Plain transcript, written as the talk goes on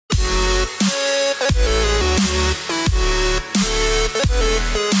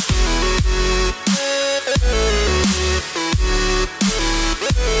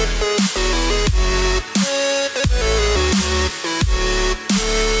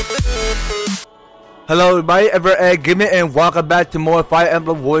Hello everybody, EVER-TASTIC, and welcome back to more Fire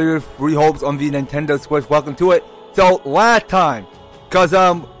Emblem Warriors Free Hopes on the Nintendo Switch. Welcome to it. So last time, cause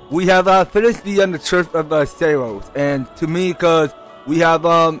we have finished the Church of Saros, and to me, cause we have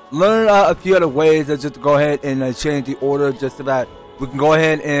learned a few other ways to just go ahead and change the order, just so that we can go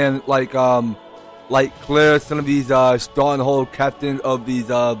ahead and like clear some of these stronghold captains of these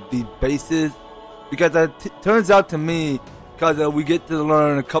bases, because it turns out to me. Because we get to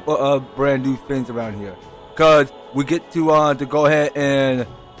learn a couple of brand new things around here. Because we get to go ahead and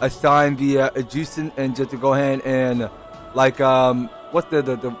assign the adjacent, and just to go ahead and like what's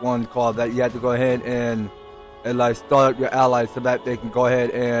the one called that you have to go ahead and like start up your allies so that they can go ahead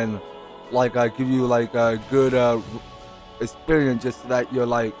and like give you like a good experience, just so that you're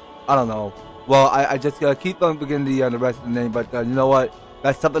like, I don't know. Well, I just keep on beginning the rest of the name, but you know what?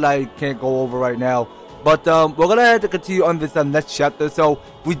 That's something I can't go over right now. But we're gonna have to continue on this next chapter. So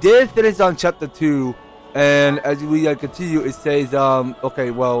we did finish on chapter 2, and as we continue, it says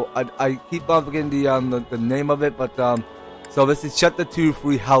okay. Well, I keep on forgetting the name of it, but so this is chapter 2,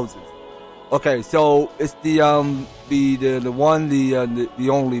 Free Houses. Okay, so it's the only,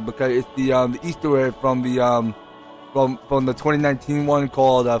 because it's the Easter egg from the 2019 one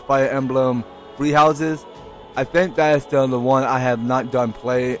called Fire Emblem Free Houses. I think that's the one I have not done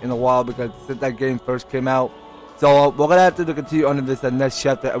play in a while, because since that game first came out. So we're gonna have to continue on to this next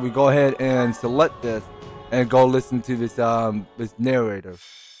chapter, and we go ahead and select this and go listen to this this narrator.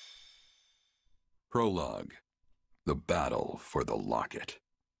 Prologue: The Battle for the Locket.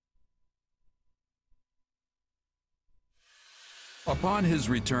 Upon his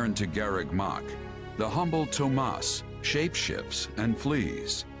return to Garreg Mach, the humble Tomas shapeshifts and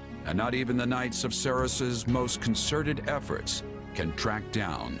flees. And not even the Knights of Saros' most concerted efforts can track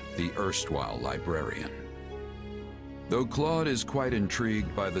down the erstwhile librarian. Though Claude is quite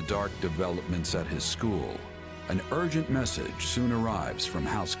intrigued by the dark developments at his school, an urgent message soon arrives from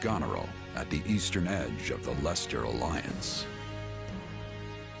House Goneril at the eastern edge of the Leicester Alliance.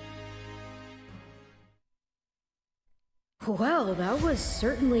 Well, that was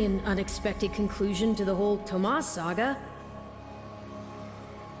certainly an unexpected conclusion to the whole Tomas saga.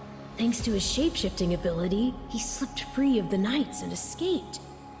 Thanks to his shapeshifting ability, he slipped free of the Knights and escaped.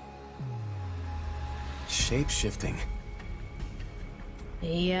 Shapeshifting?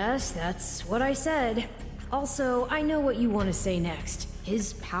 Yes, that's what I said. Also, I know what you want to say next.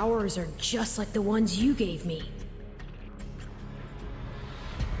 His powers are just like the ones you gave me.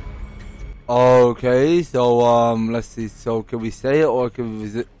 Okay, so let's see. So can we say it, or can we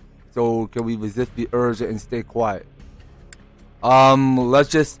resist? So can we resist the urge and stay quiet? Let's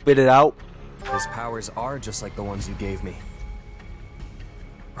just spit it out. His powers are just like the ones you gave me.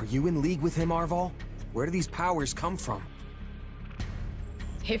 Are you in league with him, Arval? Where do these powers come from?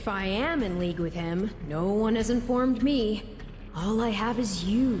 If I am in league with him, no one has informed me. All I have is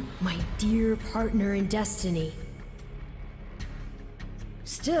you, my dear partner in destiny.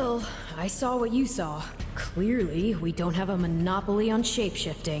 Still, I saw what you saw. Clearly, we don't have a monopoly on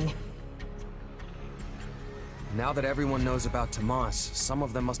shapeshifting. Now that everyone knows about Tomas, some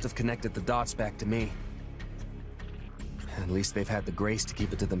of them must have connected the dots back to me. At least they've had the grace to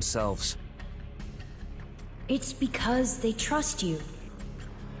keep it to themselves. It's because they trust you.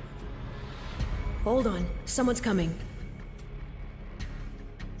 Hold on, someone's coming.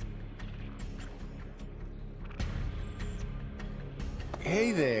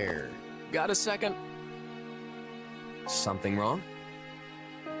 Hey there. Got a second? Something wrong?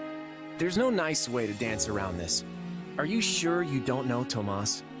 There's no nice way to dance around this. Are you sure you don't know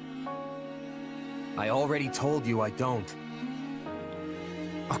Tomas? I already told you I don't.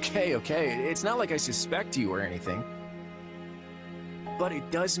 Okay, it's not like I suspect you or anything. But it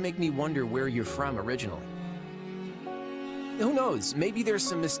does make me wonder where you're from originally. Who knows, maybe there's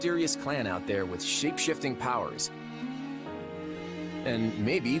some mysterious clan out there with shape-shifting powers. And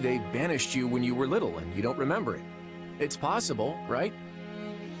maybe they banished you when you were little and you don't remember it. It's possible, right?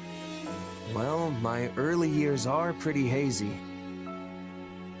 Well, my early years are pretty hazy.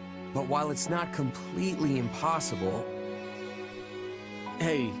 But while it's not completely impossible...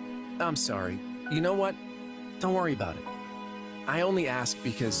 Hey, I'm sorry. You know what? Don't worry about it. I only ask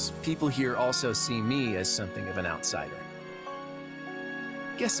because people here also see me as something of an outsider.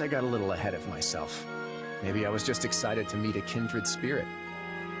 Guess I got a little ahead of myself. Maybe I was just excited to meet a kindred spirit.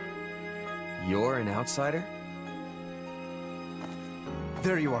 You're an outsider?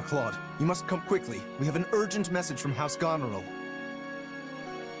 There you are, Claude. You must come quickly. We have an urgent message from House Goneril.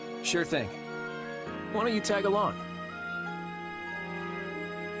 Sure thing. Why don't you tag along?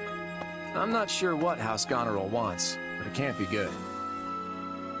 I'm not sure what House Goneril wants, but it can't be good.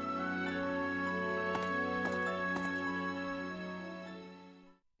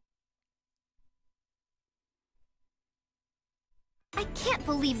 I can't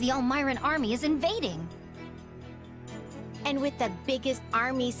believe the Elmiran army is invading. And with the biggest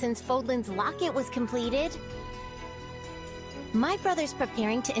army since Fodlan's Locket was completed. My brother's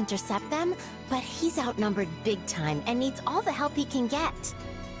preparing to intercept them, but he's outnumbered big time and needs all the help he can get.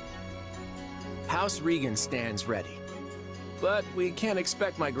 House Regan stands ready. But we can't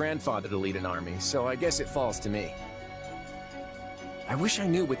expect my grandfather to lead an army, so I guess it falls to me. I wish I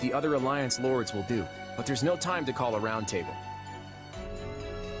knew what the other Alliance lords will do, but there's no time to call a roundtable.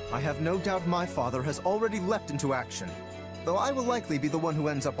 I have no doubt my father has already leapt into action, though I will likely be the one who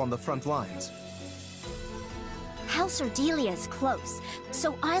ends up on the front lines. House Ordelia is close,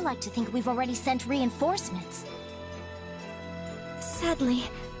 so I like to think we've already sent reinforcements. Sadly,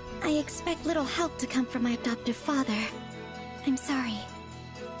 I expect little help to come from my adoptive father. I'm sorry.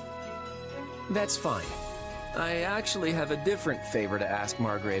 That's fine. I actually have a different favor to ask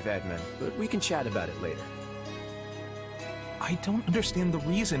Margrave Edmund, but we can chat about it later. I don't understand the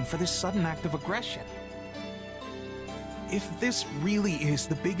reason for this sudden act of aggression. If this really is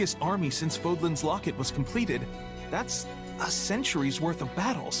the biggest army since Fodlan's Locket was completed, that's a century's worth of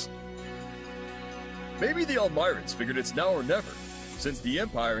battles. Maybe the Elmirans figured it's now or never, since the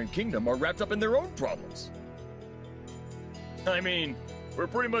Empire and Kingdom are wrapped up in their own problems. I mean, we're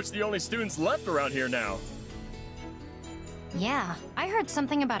pretty much the only students left around here now. Yeah, I heard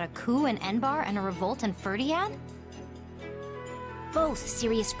something about a coup in Enbar and a revolt in Ferdiad. Both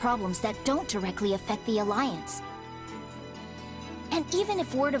serious problems that don't directly affect the Alliance. And even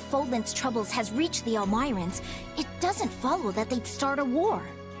if word of Fodlan's troubles has reached the Elmirans, it doesn't follow that they'd start a war.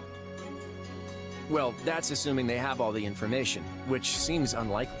 Well, that's assuming they have all the information, which seems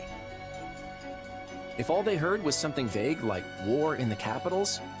unlikely. If all they heard was something vague like war in the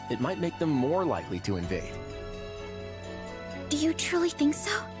capitals, it might make them more likely to invade. Do you truly think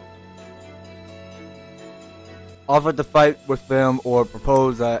so? Offer to fight with them or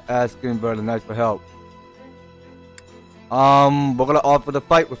propose asking the knights for help. We're gonna offer to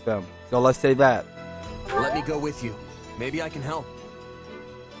fight with them, so let's say that. Let me go with you. Maybe I can help.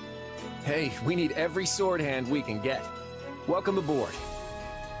 Hey, we need every sword hand we can get. Welcome aboard.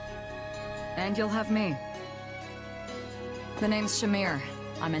 And you'll have me. The name's Shamir.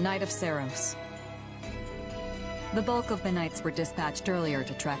 I'm a Knight of Saros. The bulk of the Knights were dispatched earlier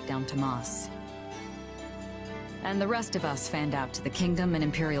to track down Tomas. And the rest of us fanned out to the Kingdom and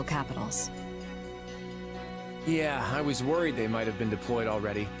Imperial capitals. Yeah, I was worried they might have been deployed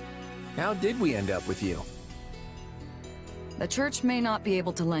already. How did we end up with you? The Church may not be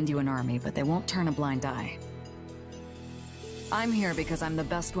able to lend you an army, but they won't turn a blind eye. I'm here because I'm the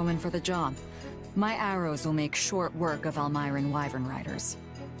best woman for the job. My arrows will make short work of Elmiran Wyvern Riders.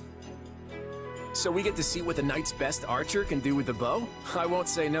 So we get to see what the Knight's best archer can do with the bow? I won't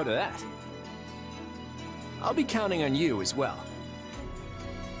say no to that. I'll be counting on you as well.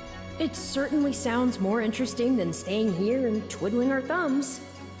 It certainly sounds more interesting than staying here and twiddling our thumbs.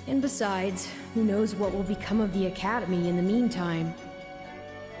 And besides, who knows what will become of the Academy in the meantime.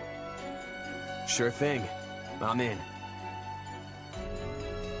 Sure thing. I'm in.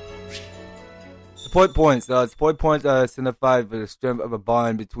 Support points. Support points signify the strength of a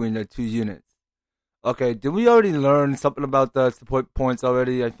bond between the two units. Okay, did we already learn something about the support points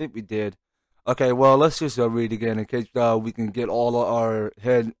already? I think we did. Okay, well, let's just read again in case we can get all of our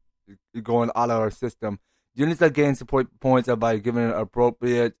head going out of our system. Units that gain support points are by giving an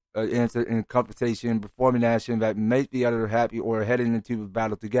appropriate answer in conversation, performing action that make the other happy, or heading into a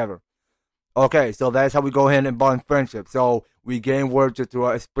battle together. Okay, so that's how we go ahead and bond friendship. So we gain word to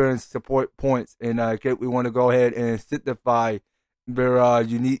experience support points, and we want to go ahead and signify their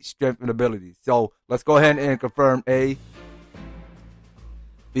unique strength and abilities. So let's go ahead and confirm A.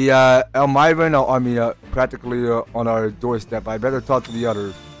 The Elmiran army practically on our doorstep. I better talk to the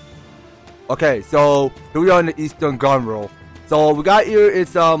others. Okay, so here we are in the Eastern Goneril. So we got here,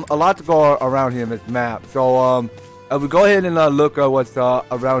 it's a lot to go around here in this map. So we go ahead and look at what's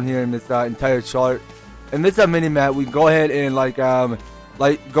around here in this entire chart. And this mini map, we can go ahead and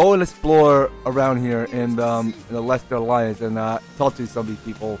go and explore around here in the Leicester Alliance and talk to some of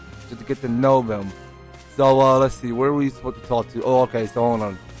these people just to get to know them. So let's see, where are we supposed to talk to? Oh, okay, so hold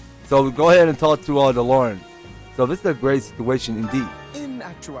on. So we go ahead and talk to the Lauren. So this is a great situation indeed. In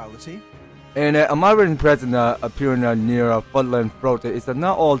actuality. And a modern present appearing near Fodlan Locket is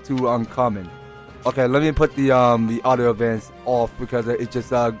not all too uncommon. Okay, let me put the audio events off because it's just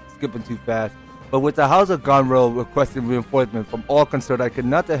skipping too fast. But with the House of Goneril requesting reinforcement from all concerned, I could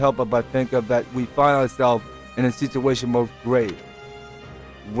not help but think of that we find ourselves in a situation most grave.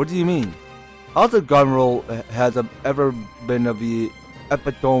 What do you mean? House of Goneril has ever been of the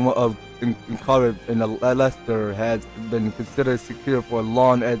epitome of enclave in the Leicester has been considered secure for as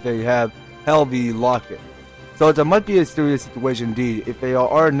long as they have held the locket. So there might be a serious situation indeed if they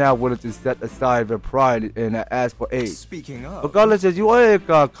are now willing to set aside their pride and ask for aid. Speaking of... Regardless, as you are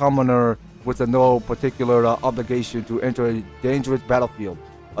a commoner with no particular obligation to enter a dangerous battlefield,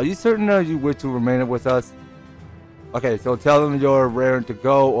 are you certain you wish to remain with us? Okay, so tell them you're raring to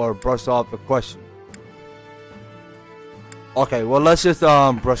go or brush off the question. Okay, well let's just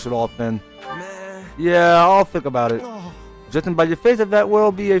brush it off then. Yeah, I'll think about it. Judging by your face, that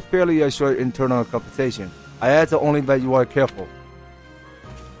will be a fairly short internal conversation. I ask only that you are careful.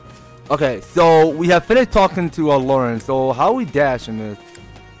 Okay, so we have finished talking to Lauren. So how are we dashing this?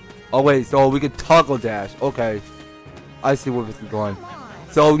 Oh wait, so we can toggle dash. Okay, I see where this is going.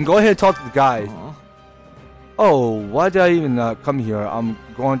 So we can go ahead and talk to the guys. Oh, why did I even come here? I'm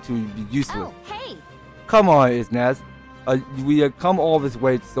going to be useless. Oh, hey! Come on, Isnaz. We have come all this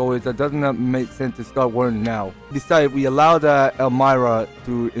way, so it doesn't make sense to start worrying now. Besides, we allowed Elmira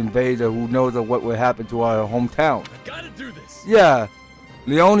to invade who knows what will happen to our hometown. I gotta do this. Yeah,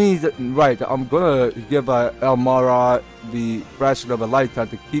 Leonie's right. I'm gonna give Elmira the fraction of a lifetime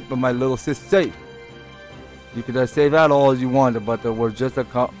to keep my little sis safe. You can say that all you want, but we're just a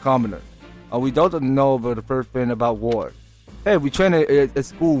commoner. We don't know the first thing about war. Hey, we train at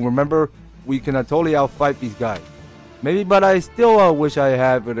school, remember? We can totally outfight these guys. Maybe, but I still wish I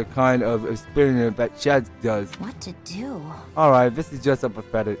had the kind of experience that Chad does. What to do? Alright, this is just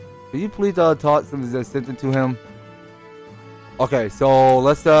pathetic. Can you please talk something to him? Okay, so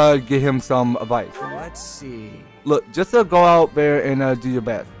let's give him some advice. Let's see. Look, just go out there and do your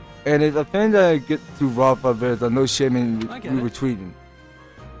best. And if things get too rough, there's no shame in retreating.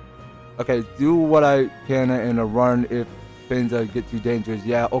 Okay, do what I can and run if things get too dangerous.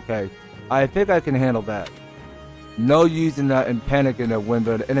 Yeah, okay. I think I can handle that. No use in panicking when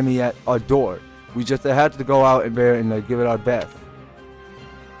the enemy at our door. We just have to go out there and give it our best.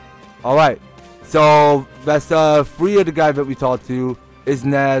 Alright, so that's 3 of the guys that we talked to.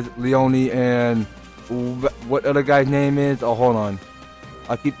 Isnaz, Leonie, and what other guy's name is? Oh, hold on.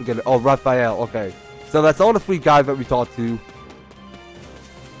 I keep forgetting. Oh, Raphael. Okay, so that's all the 3 guys that we talked to.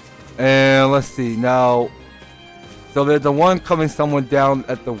 And let's see now. So there's the one coming someone down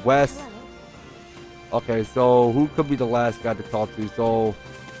at the west. Okay, so who could be the last guy to talk to? So,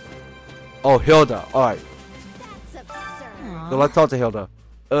 oh, Hilda. All right. So let's talk to Hilda.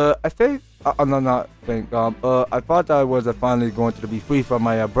 I think I thought I was finally going to be free from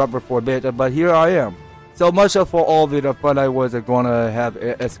my brother for a bit, but here I am. So much for all the fun I was going to have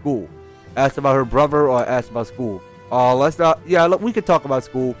at school. Asked about her brother or asked about school? Let's not. Yeah, look, we could talk about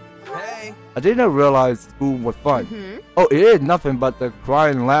school. Hey. I didn't realize school was fun. Oh, it is nothing but the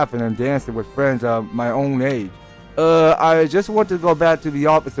crying, laughing, and dancing with friends of my own age. I just want to go back to the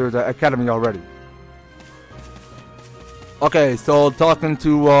officers' academy already. Okay, so talking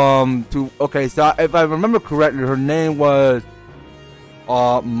to okay, so if I remember correctly, her name was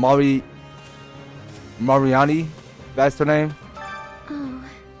Mariani. That's her name.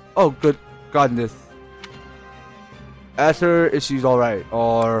 Oh, good goodness. Ask her if she's all right,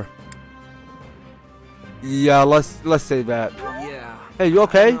 or yeah, let's say that. Yeah. Hey, you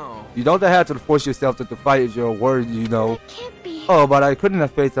okay? No. You don't have to force yourself to fight if you're worried, you know. Can't be. Oh, but I couldn't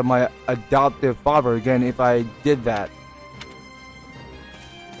have faced my adoptive father again if I did that.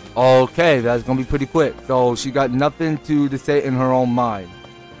 Okay, that's gonna be pretty quick. So she got nothing to say in her own mind.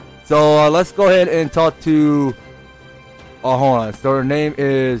 So let's go ahead and talk to. Oh, hold on. So her name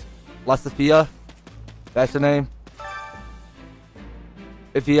is La Sofia. That's her name.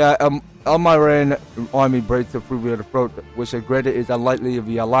 If the Elmiran army breaks the free the throat, which granted is unlikely,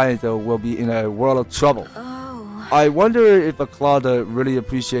 the alliance will be in a world of trouble. Oh. I wonder if Claude really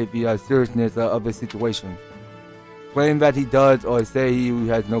appreciates the seriousness of the situation. Claim that he does, or say he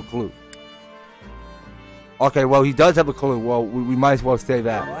has no clue. Okay, well, he does have a clue. Well, we might as well say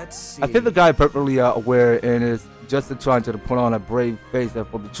that. Let's see. I think the guy is perfectly aware and is just trying to put on a brave face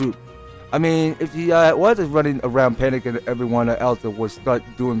for the troop. I mean, if he wasn't running around panicking, everyone else would start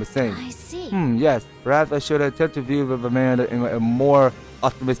doing the same. I see. Yes. Perhaps I should attempt to view the man in a more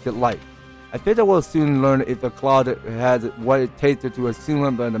optimistic light. I think I will soon learn if Claude has what it takes to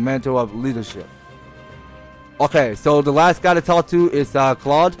assume the mantle of leadership. Okay, so the last guy to talk to is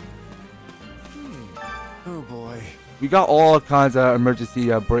Claude. Oh boy. We got all kinds of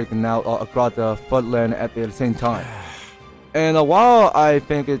emergency breaking out across the Fodlan at the same time. And while I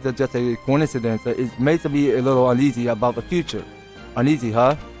think it's just a coincidence, it makes me a little uneasy about the future. Uneasy,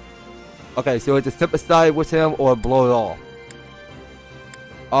 huh? Okay, so it's a sympathize with him or blow it off.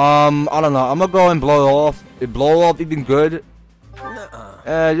 I don't know. I'm gonna go and blow it off. If blow it off even good.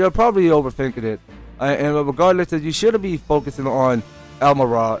 You're probably overthinking it. And regardless, you shouldn't be focusing on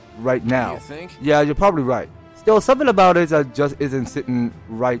Elmara right now. You think? Yeah, you're probably right. Still, something about it just isn't sitting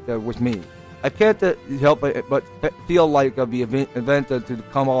right with me. I can't help it but feel like the event to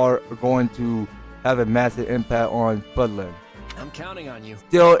come are going to have a massive impact on Fodlan. I'm counting on you.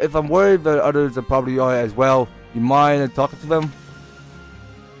 Still, if I'm worried that others are probably are as well, you mind talking to them?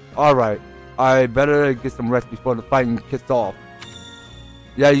 Alright, I better get some rest before the fighting kicks off.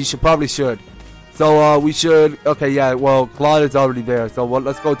 Yeah, you probably should. So, we should... Okay, yeah, well, Claude is already there, so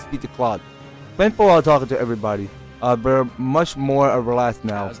let's go speak to Claude. Thankful talking to everybody. We're much more relaxed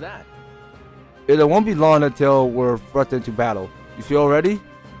now. How's that? It won't be long until we're thrust into battle. You feel ready?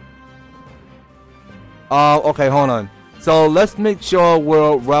 Okay, hold on. So let's make sure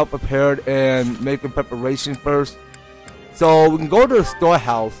we're well prepared and making preparation first. So we can go to the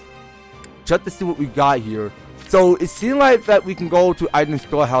storehouse, check to see what we got here. So it seems like that we can go to item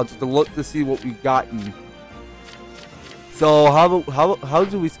storehouse to look to see what we got in. So how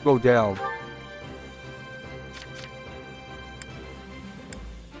do we scroll down?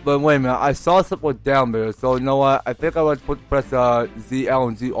 But wait a minute, I saw something down there, so you know what? I think I want to press Z, L,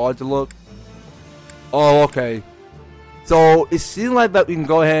 and Z R to look. Oh, okay. So it seems like that we can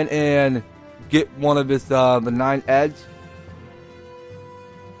go ahead and get one of this the 9 edge.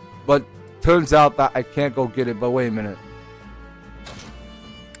 But turns out that I can't go get it. But wait a minute.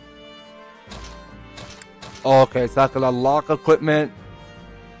 Oh, okay, so I can unlock equipment.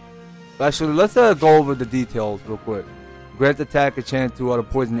 Actually, let's go over the details real quick. Grant attack a chance to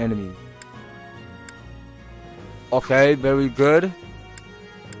poison enemies. Okay, very good.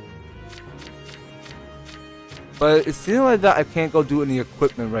 But it seems like that I can't go do any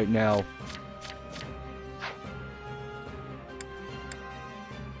equipment right now.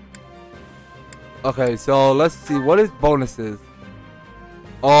 Okay, so let's see. What is bonuses?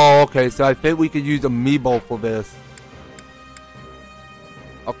 Oh, okay, so I think we could use Amiibo for this.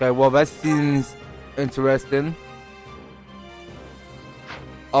 Okay, well that seems interesting.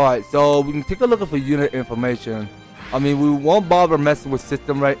 Alright, so we can take a look at the unit information. I mean, we won't bother messing with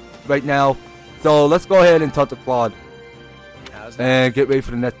system right now. So let's go ahead and talk to Claude. And get ready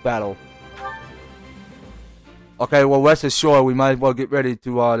for the next battle. Okay, well rest assured, we might as well get ready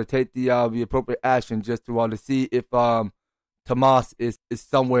to take the appropriate action just to see if Tomas is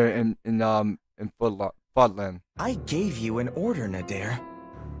somewhere in Fodlan. I gave you an order, Nader.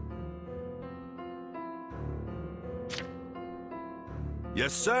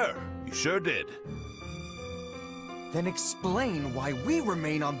 Yes, sir. You sure did. Then explain why we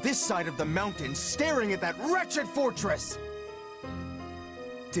remain on this side of the mountain staring at that wretched fortress!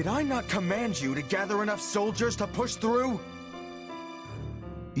 Did I not command you to gather enough soldiers to push through?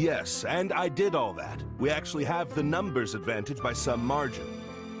 Yes, and I did all that. We actually have the numbers advantage by some margin.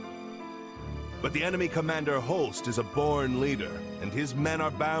 But the enemy commander Holst is a born leader, and his men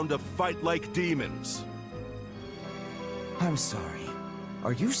are bound to fight like demons. I'm sorry.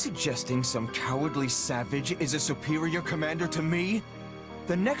 Are you suggesting some cowardly savage is a superior commander to me?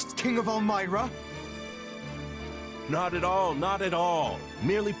 The next king of Elmira? Not at all, not at all.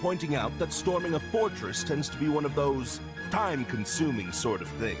 Merely pointing out that storming a fortress tends to be one of those time-consuming sort of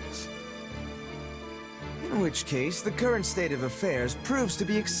things. In which case, the current state of affairs proves to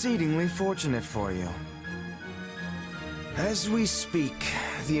be exceedingly fortunate for you. As we speak,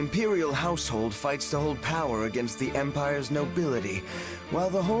 the Imperial household fights to hold power against the Empire's nobility, while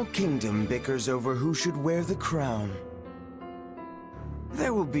the whole kingdom bickers over who should wear the crown.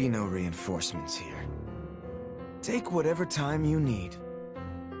 There will be no reinforcements here. Take whatever time you need.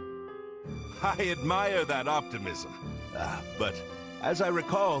 I admire that optimism. But as I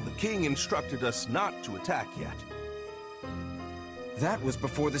recall, the king instructed us not to attack yet. That was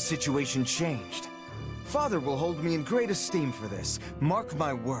before the situation changed. Father will hold me in great esteem for this. Mark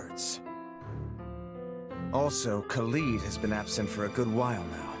my words. Also, Khalid has been absent for a good while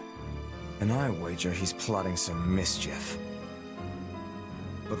now. And I wager he's plotting some mischief.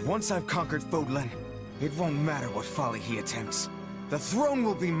 But once I've conquered Fodlan, it won't matter what folly he attempts. The throne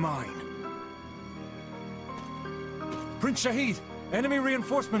will be mine. Prince Shahid, enemy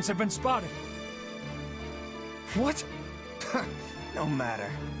reinforcements have been spotted. What? No matter.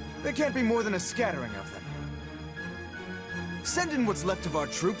 There can't be more than a scattering of them. Send in what's left of our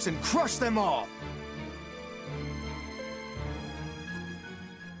troops and crush them all!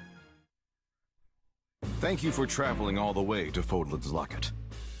 Thank you for traveling all the way to Fodlan's Locket.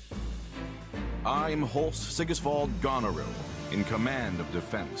 I'm Holst Sigisvald Goneril, in command of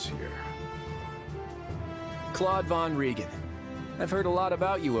defense here. Claude von Regan. I've heard a lot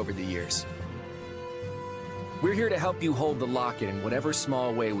about you over the years. We're here to help you hold the locket in whatever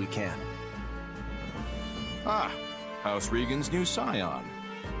small way we can. Ah, House Regan's new scion.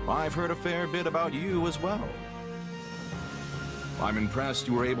 I've heard a fair bit about you as well. I'm impressed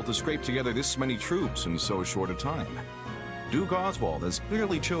you were able to scrape together this many troops in so short a time. Duke Oswald has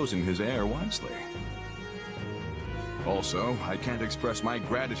clearly chosen his heir wisely. Also, I can't express my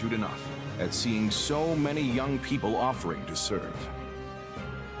gratitude enough at seeing so many young people offering to serve.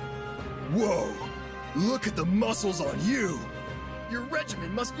 Whoa! Look at the muscles on you! Your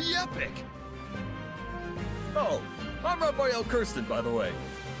regiment must be epic! Oh, I'm Raphael Kirsten, by the way.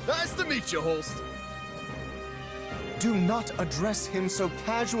 Nice to meet you, Holst. Do not address him so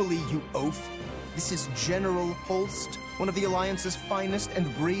casually, you oaf. This is General Holst, one of the Alliance's finest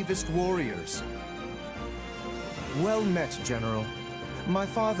and bravest warriors. Well met, General. My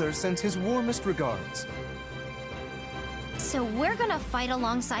father sends his warmest regards. So we're gonna fight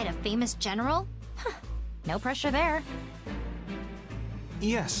alongside a famous general? Huh, no pressure there.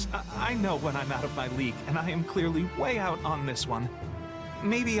 Yes, I know when I'm out of my league, and I am clearly way out on this one.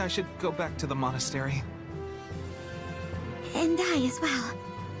 Maybe I should go back to the monastery. And I as well.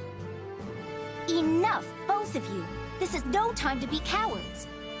 Enough, both of you. This is no time to be cowards.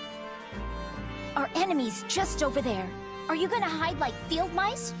 Our enemy's just over there. Are you gonna hide like field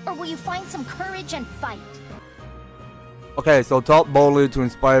mice, or will you find some courage and fight? Okay, so talk boldly to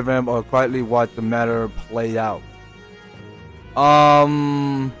inspire them or quietly watch the matter play out.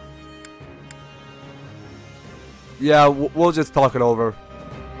 Yeah, we'll just talk it over.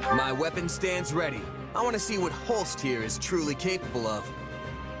 My weapon stands ready. I want to see what Holst here is truly capable of.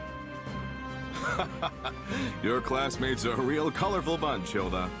 Your classmates are a real colorful bunch,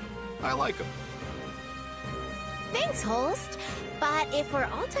 Hilda. I like them. Thanks, Holst. But if we're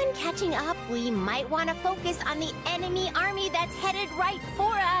all done catching up, we might want to focus on the enemy army that's headed right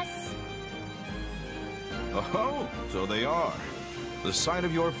for us. Oh, so they are. The sight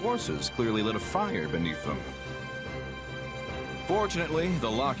of your forces clearly lit a fire beneath them. Fortunately, the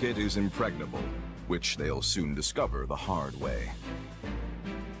locket is impregnable, which they'll soon discover the hard way.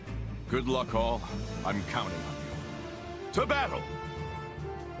 Good luck, all. I'm counting on you. To battle!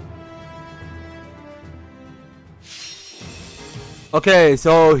 Okay,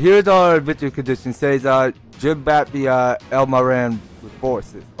 so here's our victory condition. Says, jib back the Elmaran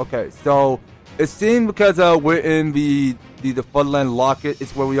forces. Okay, so it seems because we're in the Fodlan Locket,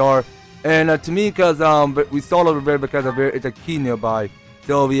 it's where we are. And to me, because we saw over there because it's a key nearby.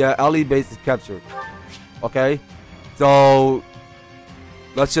 So the alley base is captured. Okay, so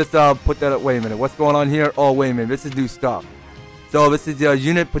let's just put that up. Wait a minute, what's going on here? Oh, wait a minute, this is new stuff. So this is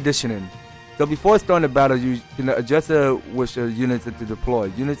unit positioning. So before starting the battle, you can adjust which units to deploy.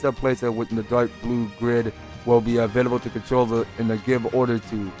 Units are placed within the dark blue grid will be available to control and give orders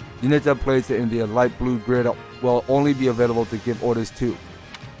to. Units are placed in the light blue grid will only be available to give orders to.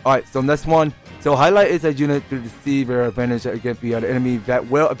 Alright, so next one. So highlight is a unit to receive their advantage against the enemy that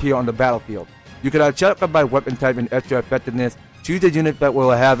will appear on the battlefield. You can check by weapon type and extra effectiveness. Choose a unit that will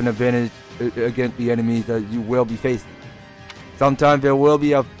have an advantage against the enemies that you will be facing. Sometimes there will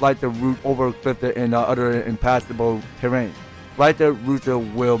be a flight route over a cliff and other impassable terrain. Flight routes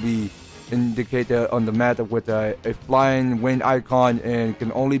will be indicated on the map with a flying wind icon and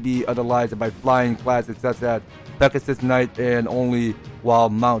can only be utilized by flying classes such as Pegasus Knight and only while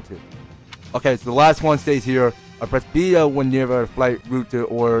mounted. Okay, so the last one stays here. Press B when near a flight route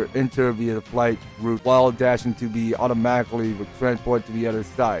or enter via the flight route while dashing to be automatically transported to the other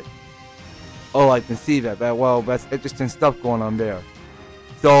side. Oh, I can see that. Well, that's interesting stuff going on there.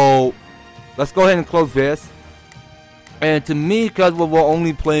 So, let's go ahead and close this. And to me, because we're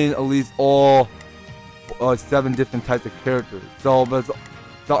only playing at least all 7 different types of characters. So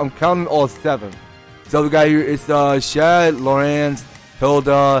I'm counting all 7. So we got here, it's Shad, Lawrence,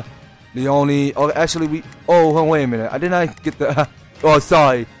 Hilda, Leonie. Oh, actually, wait a minute. I did not get the... oh,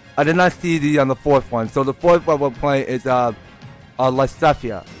 sorry. I did not see the on the 4th one. So the 4th one we're playing is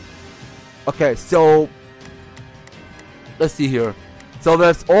Lysethia. Okay, so let's see here. So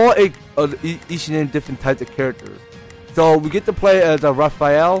that's all each and different types of characters. So we get to play as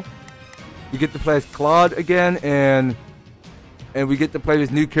Raphael. We get to play as Claude again, and we get to play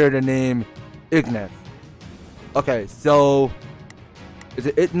this new character named Ignaz. Okay, so is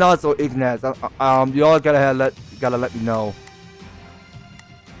it Ignaz or Ignaz? Y'all gotta let me know.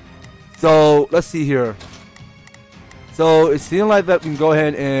 So let's see here. So it seems like that we can go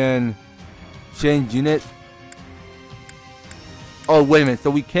ahead and change units. Oh, wait a minute.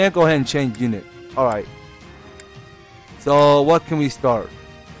 So we can't go ahead and change units. Alright. So what can we start?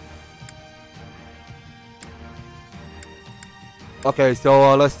 Okay,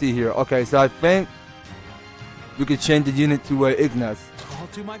 so let's see here. Okay, so I think we could change the unit to Ignis. I'll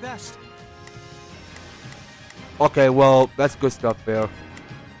do my best. Okay, well, that's good stuff there.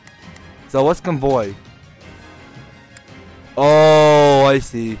 So what's convoy? Oh, I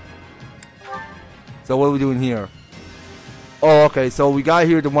see. So what are we doing here? Oh, okay. So we got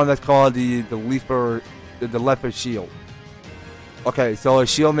here the one that's called the leopard shield. Okay, so a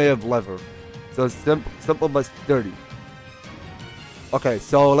shield made of leather. So it's simple but sturdy. Okay,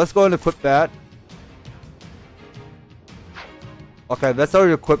 so let's go and equip that. Okay, that's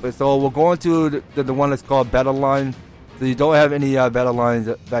already equipped. So we're going to the one that's called battle line. So you don't have any battle lines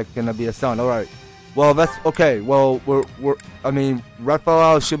that can be assigned. All right. Well, that's okay. Well, I mean,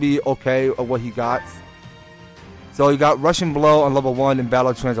 Raphael should be okay of what he got. So you got Russian Blow on level 1 and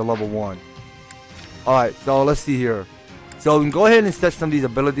Battle Trance on level 1. Alright, so let's see here. So we can go ahead and set some of these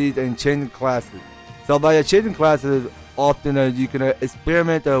abilities and change the classes. So by changing classes, often you can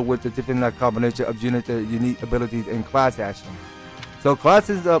experiment with the different combination of units, unique abilities, and class actions. So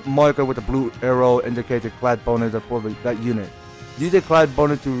classes marker with the blue arrow indicates a class bonus for that unit. Use a class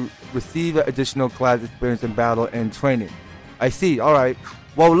bonus to receive additional class experience in battle and training. I see, alright.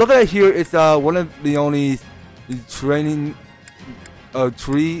 Well, look at it here, it's one of the only training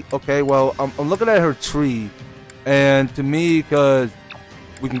tree. Okay, well, I'm looking at her tree, and to me, because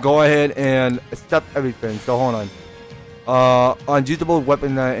we can go ahead and accept everything. So hold on. Unusable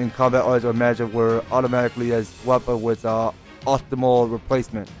weapon in combat arts or magic were automatically as weapon with optimal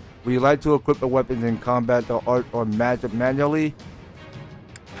replacement. Would you like to equip the weapons in combat, the art, or magic manually?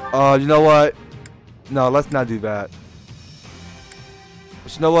 You know what? No, let's not do that.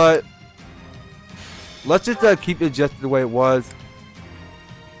 But you know what? Let's just keep it just the way it was.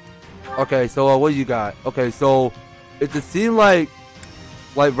 Okay, so what do you got? Okay, so it seems like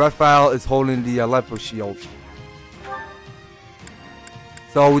Raphael is holding the leopard shield.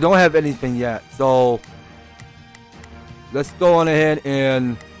 So we don't have anything yet. So let's go on ahead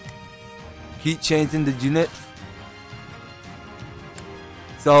and keep changing the units.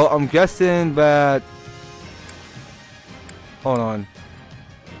 So I'm guessing that. Hold on.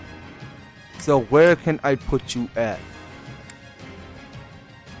 So where can I put you at?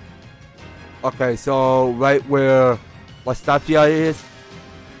 Okay, so right where Lastafia is?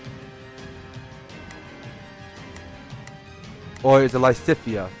 Or is it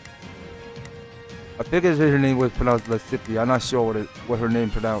Lysithia? I think her name was pronounced Lysithia. I'm not sure what her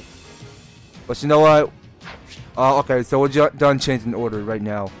name pronounced. But you know what? Okay, so we're done changing the order right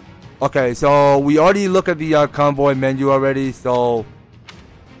now. Okay, so we already looked at the convoy menu already, so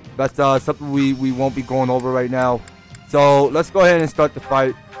that's something we won't be going over right now. So let's go ahead and start the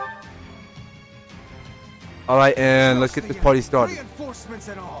fight. Alright, and let's get this party started. Reinforcements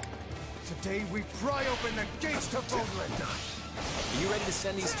and all. Today we pry open the gates to Fodlan. Are you ready to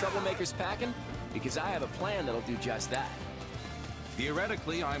send these troublemakers packing? Because I have a plan that'll do just that.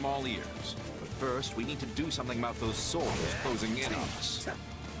 Theoretically, I'm all ears. But first, we need to do something about those soldiers closing in on us.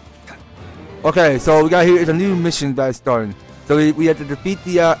 Okay, so we got here is a new mission that's starting. So we have to defeat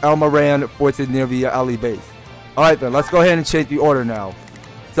the Almaran forces near the alley base. Alright then, let's go ahead and change the order now.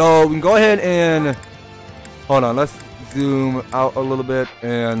 So we can go ahead and... Hold on, let's zoom out a little bit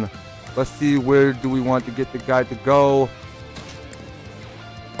and let's see where do we want to get the guy to go.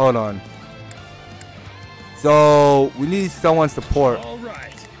 Hold on. So we need someone's support.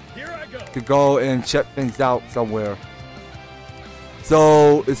 Alright, here I go. To go and check things out somewhere.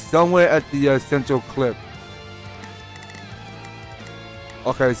 So it's somewhere at the central cliff.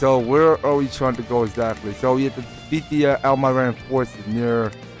 Okay, so where are we trying to go exactly? So we have to defeat the Almaran forces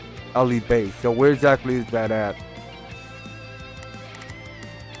near Ali base. So where exactly is that at?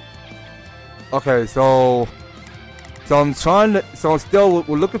 Okay, so I'm trying to, so I'm still,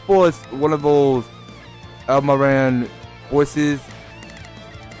 we're looking for one of those Almaran forces.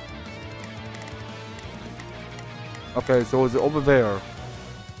 Okay, so it's over there.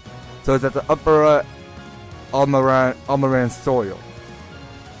 So it's at the upper Almaran soil.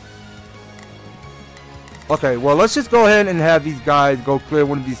 Okay, well, let's just go ahead and have these guys go clear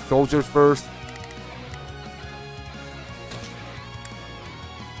one of these soldiers first.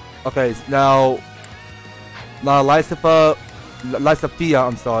 Okay, now Lysithia,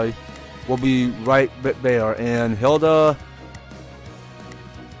 I'm sorry, will be right there, and Hilda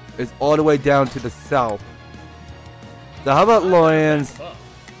is all the way down to the south. So how about Lorenz?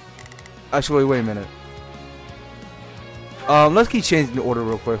 Actually, wait a minute. Let's keep changing the order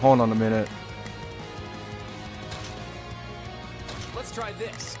real quick. Hold on a minute. Let's try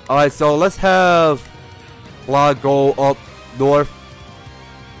this. Alright, so let's have La go up north.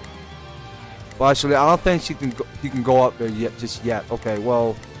 Well, actually, I don't think he can go up there just yet. Okay,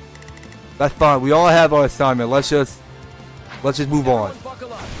 well, That's fine. We all have our assignment. Let's just move on.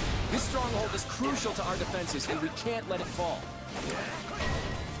 Buckle up. This stronghold is crucial to our defenses, and we can't let it fall.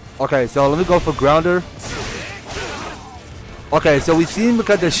 Okay, so let me go for grounder. Okay, so we see him look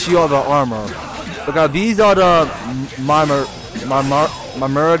at the shield of the armor. Look, these are the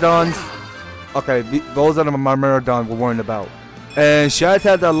Myrmidons. Okay, those are the Myrmidons we're worrying about. And Shaz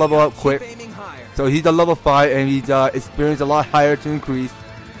had that level up quick. So he's a level 5 and he's experienced a lot higher to increase.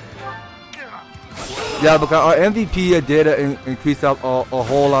 Yeah, because our MVP did increase up a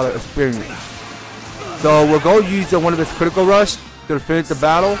whole lot of experience. So we'll go use one of his critical rush to finish the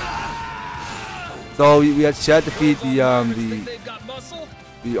battle. So we had Shad defeat the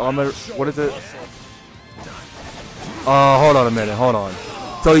armor. What is it? Hold on a minute. Hold on.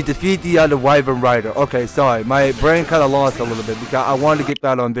 So he defeated the Wyvern Rider. Okay, sorry, my brain kind of lost a little bit because I wanted to get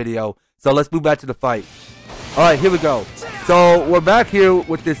that on video. So let's move back to the fight. All right, here we go. So we're back here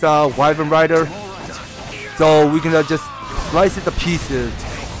with this Wyvern Rider. So we can just slice it to pieces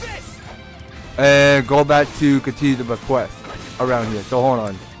and go back to continue the quest around here. So hold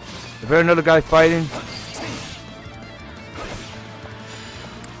on. Is there another guy fighting?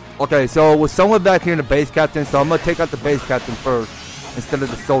 Okay, so with someone back here in the base captain, so I'm gonna take out the base captain first instead of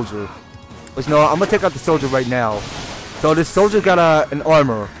the soldier. But you know, I'm gonna take out the soldier right now. So this soldier got an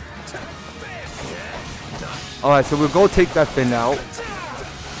armor. Alright, so we'll go take that thing out.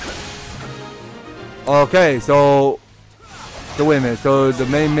 Okay, so wait a minute. So the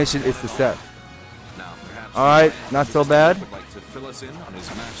main mission is to set. Alright, not so bad.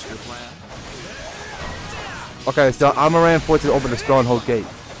 Okay, so I'm gonna reinforce to open the stronghold gate.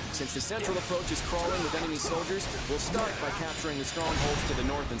 Since the central approach is crawling with enemy soldiers, we'll start by capturing the strongholds to the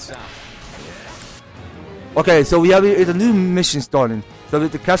north and south. Okay, so we have it's a new mission starting. So we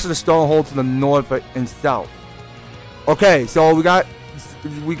have to capture the stronghold to the north and south. Okay, so we got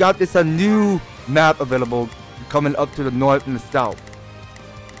this a new map available coming up to the north and the south.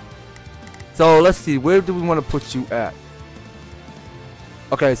 So let's see, where do we want to put you at?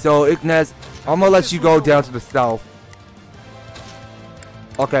 Okay, so Ignaz, I'm gonna let you go down to the south.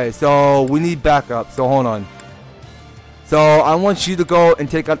 Okay, so we need backup, so hold on. So I want you to go and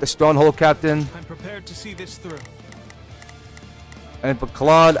take out the stronghold captain. I'm prepared to see this through. And for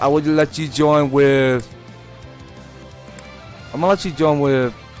Claude, I would let you join with. I'm gonna let you join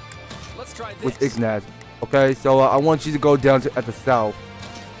with Ignaz. Okay, so I want you to go down to at the south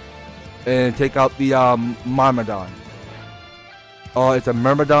and take out the Myrmidon. Oh, it's a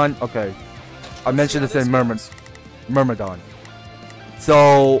Myrmidon. Okay, I mentioned it's a Myrmidon.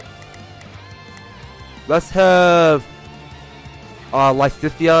 So let's have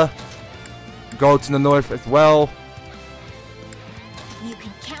Lysithia go to the north as well. You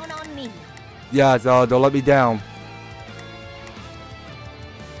can count on me. Yeah, so don't let me down.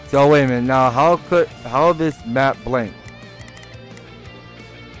 So wait a minute, now how this map blank?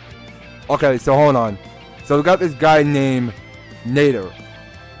 Okay, so hold on. So we got this guy named Nader.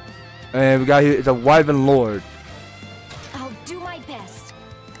 And we got here, it's a Wyvern Lord. I'll do my best.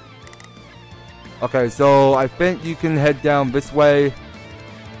 Okay, so I think you can head down this way.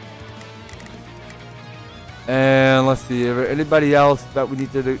 And let's see, is there anybody else that we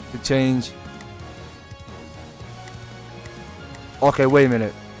need to change? Okay, wait a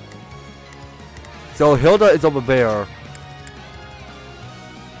minute. So Hilda is over there.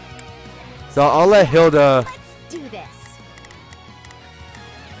 So I'll let Hilda. Let's do this.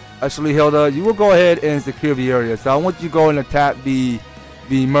 Actually, Hilda, you will go ahead and secure the area. So I want you to go and attack the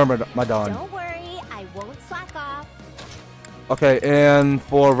Myrmidon. Don't worry, I won't slack off. Okay, and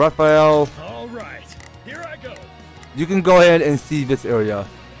for Raphael. All right, here I go. You can go ahead and see this area.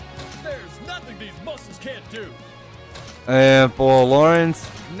 There's nothing these muscles can't do. And for Lawrence.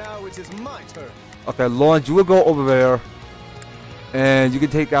 Now it is my turn. Okay, Lawrence, you will go over there. And you can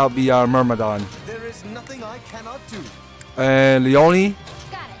take out the Myrmidon. There is nothing I cannot do. And Leone.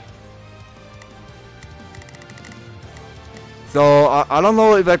 Got it. So I don't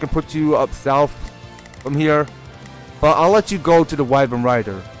know if I can put you up south from here, but I'll let you go to the Wyvern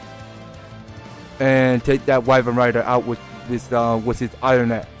Rider and take that Wyvern Rider out with his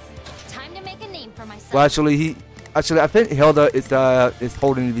Iron Axe. Time to make a name for myself. Well, actually, I think Hilda is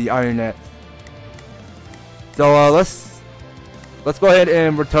holding the Iron Axe. So let's go ahead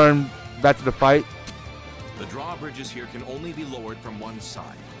and return back to the fight. The drawbridges here can only be lowered from one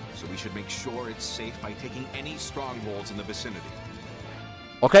side, so we should make sure it's safe by taking any strongholds in the vicinity.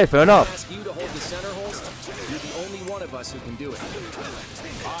 Okay, fair enough. I ask you to hold the center holst. You're the only one of us who can do it. I'm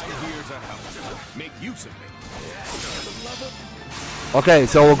here to help. Make use of me. Okay,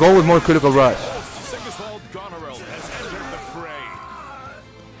 so we'll go with more critical rush. Eastern Goneril has entered the fray.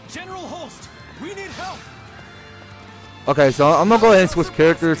 General Holst, we need help. Okay, so I'm gonna go ahead and switch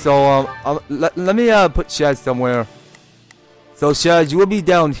characters. So let me put Shaz somewhere. So Shaz, you will be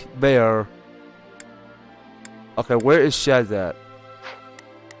down there. Okay, where is Shaz at?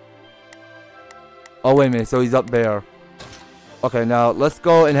 Oh wait a minute, so he's up there. Okay, now let's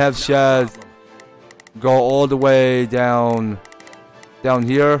go and have Shaz go all the way down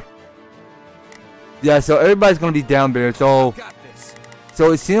here. Yeah, so everybody's gonna be down there. So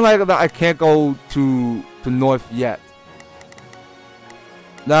it seems like I can't go to north yet.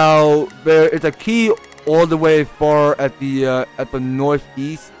 Now there is a key all the way far at the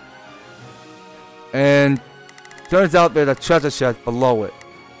northeast, and turns out there's a treasure chest below it.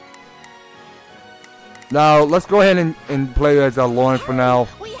 Now let's go ahead and play as Lauren for now.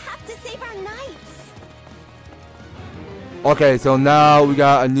 We have to save our knights. Okay, so now we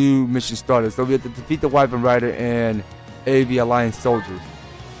got a new mission started. So we have to defeat the Wyvern Rider and AV Alliance soldiers.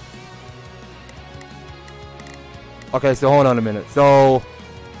 Okay, so hold on a minute. So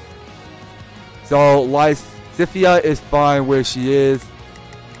Lysithia is fine where she is.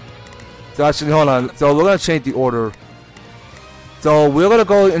 So actually, hold on. So we're gonna change the order. So we're gonna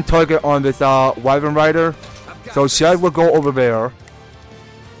go and target on this Wyvern Rider. So Shad will go over there,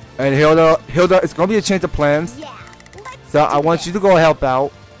 and Hilda, it's gonna be a change of plans. So I want you to go help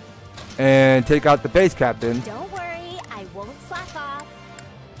out and take out the base captain. Don't worry, I won't slack off.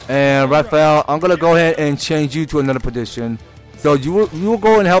 And Raphael, I'm gonna go ahead and change you to another position. So you will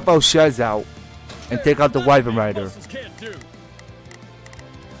go and help out Shaz out and take out the Wyvern Rider.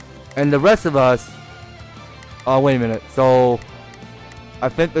 And the rest of us. Oh wait a minute. So I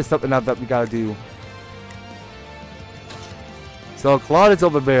think there's something else that we gotta do. So Claude is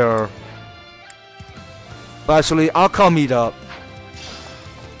over there. But actually, I'll come meet up.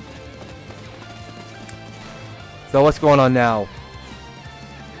 So what's going on now?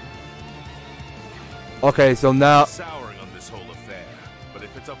 Okay, so now. Souring on this whole affair, but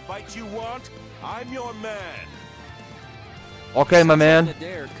if it's a fight you want, I'm your man. Okay, my man.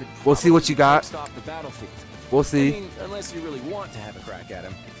 We'll see what you got. We'll see. I mean, unless you really want to have a crack at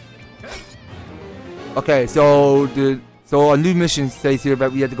him. Okay, so a new mission says here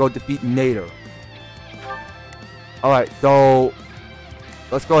that we have to go defeat Nader. All right, so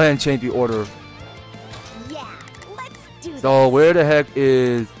let's go ahead and change the order. Yeah, let's do this. So where the heck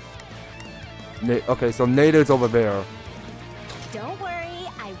is? Okay, so Nader's over there. Don't worry,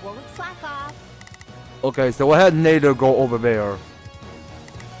 I won't slack off. Okay, so we'll have Nader go over there.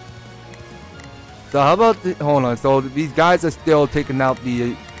 So how about hold on? So these guys are still taking out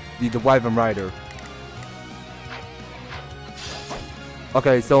the Wyvern Rider.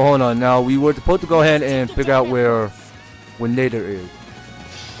 Okay, so hold on. Now we were supposed to go ahead and figure out where Nader is.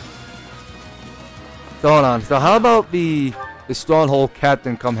 So hold on. So how about the stronghold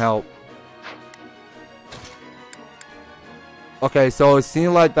captain come help? Okay, so it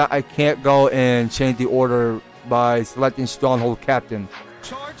seems like that I can't go and change the order by selecting stronghold captain.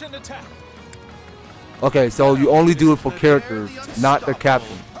 Charge and attack. Okay, so you only do it for characters, not the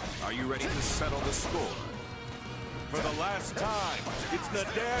captain. Are you ready to settle the score? For the last time, it's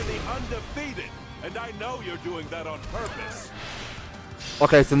Nader the undefeated, and I know you're doing that on purpose.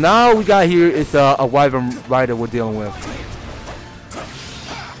 Okay, so now we got here is a Wyvern Rider we're dealing with.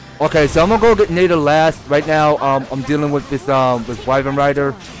 Okay, so I'm gonna go get Nader last. Right now, I'm dealing with this Wyvern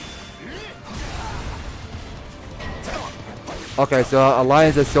Rider. Okay, so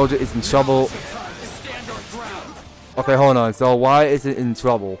Alliance Soldier is in trouble. Okay, hold on. So why is it in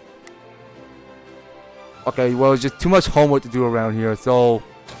trouble? Okay, well, it's just too much homework to do around here. So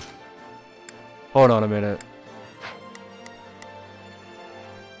hold on a minute.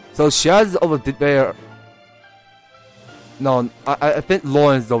 So Shaz is over there. No, I think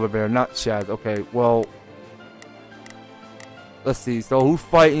Lawrence is over there, not Shaz. Okay, well, let's see. So who's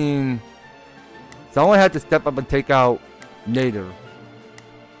fighting? Someone had to step up and take out Nader.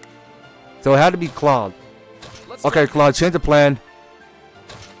 So it had to be Claude. Okay, Claude, change the plan.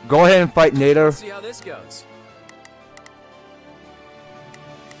 Go ahead and fight Nader. Let's see how this goes.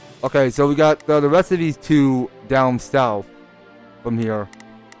 Okay, so we got the rest of these two down south from here.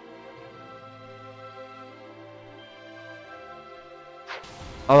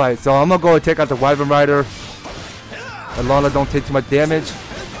 Alright, so I'm gonna go and take out the Wyvern Rider. Alana don't take too much damage.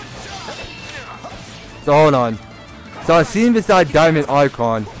 So hold on. So I seen this diamond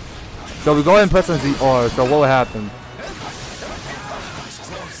icon. So we go ahead and press on ZR. So what will happen?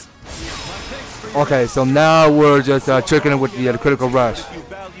 Okay, so now we're just tricking it with the critical rush.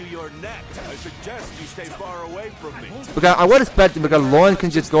 Okay, I would expect it because Lauren can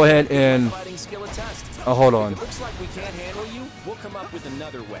just go ahead and. Oh, hold on. Looks like we can't handle you. We'll come up with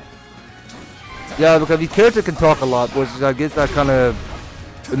another way. Yeah, because the character can talk a lot, which I guess that kind of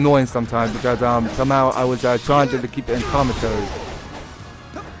annoying sometimes because somehow I was trying to keep it in commentary.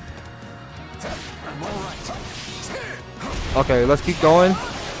 Okay, let's keep going.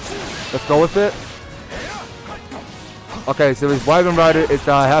 Let's go with it. Okay, so this Wyvern Rider is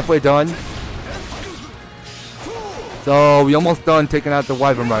halfway done. So we almost done taking out the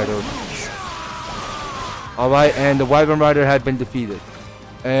Wyvern Rider. Alright, and the Wyvern Rider had been defeated.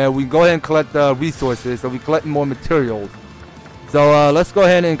 And we go ahead and collect the resources, so we collect more materials. So let's go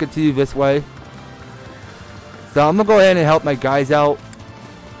ahead and continue this way. So I'm gonna go ahead and help my guys out.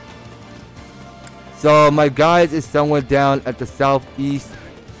 So my guys is somewhere down at the southeast.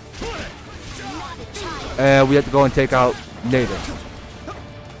 And we have to go and take out Nader.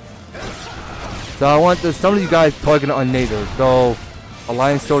 So I want some of you guys targeting on Nader. So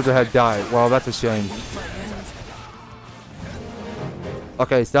Alliance soldier had died. Well, that's a shame.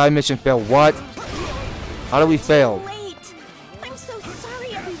 Okay, side mission failed. What? How do we fail? I'm so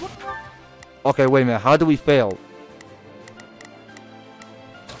sorry, everyone. Okay, wait a minute. How do we fail?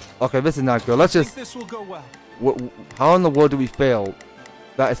 Okay, this is not good. Let's just. This will go well. How in the world do we fail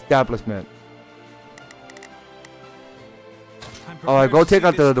that establishment? Alright, go take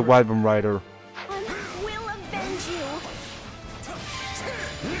out the Wyvern Rider. We'll avenge you.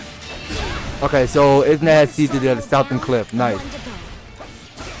 Okay, so isn't that seated at the southern cliff? Nice.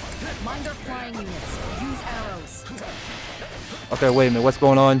 Mind our flying units. Use arrows. Okay, wait a minute. What's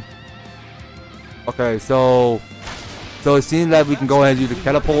going on? Okay, so it seems like we can go ahead and do the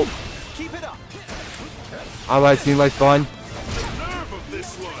catapult. Alright, seems like fun.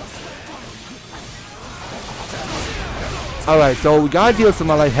 Alright, so we gotta deal with some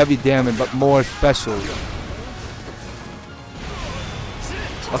like heavy damage, but more special.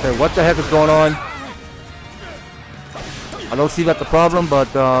 Okay, what the heck is going on? I don't see that the problem, but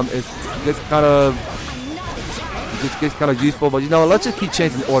it gets kind of useful. But you know, let's just keep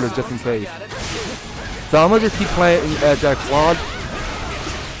changing order just in case. So I'm gonna just keep playing as Claude.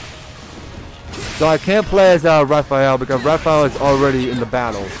 So I can't play as Raphael because Raphael is already in the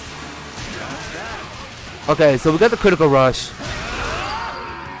battle. Okay, so we got the critical rush.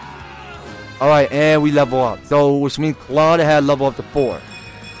 Alright, and we level up. So, which means Claude had level up to 4.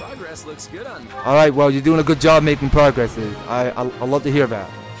 Progress looks good on. Alright, well, you're doing a good job making progresses. I love to hear that.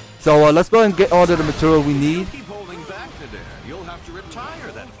 So, let's go and get all of the material we need. Keep holding back, Nader. You'll have to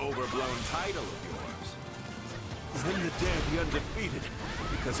retire that overblown title of yours. I'm the damn undefeated,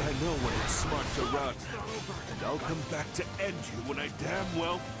 because I know when it's smart to run. And I'll come back to end you when I damn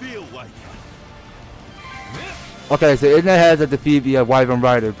well feel like it. Okay, so Idna has a defeat via Wyvern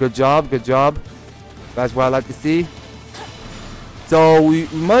Rider. Good job, good job. That's what I like to see. So we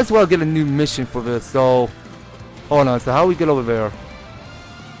might as well get a new mission for this. So hold on, so how do we get over there?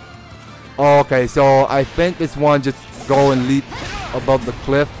 Oh, okay, so I think this one just go and leap above the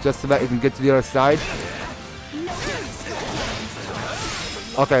cliff just so that it can get to the other side.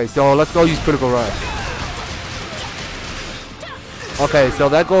 Okay, so let's go use critical rush. Okay, so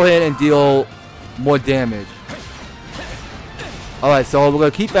that go ahead and deal more damage. Alright, so we're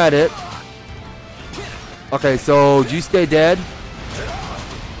gonna keep at it. Okay, so do you stay dead?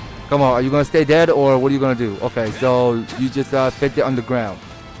 Come on, are you gonna stay dead or what are you gonna do? Okay, so you just fit it underground.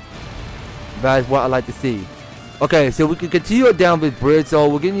 That is what I like to see. Okay, so we can continue down this bridge. So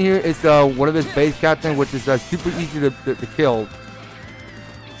we're getting here. It's one of his base captain, which is super easy to kill.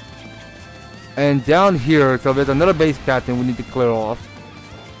 And down here, so there's another base captain we need to clear off.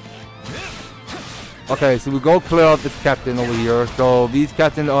 Okay, so we go clear off this captain over here. So these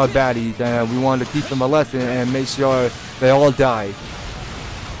captains are baddies, and we want to teach them a lesson and make sure they all die.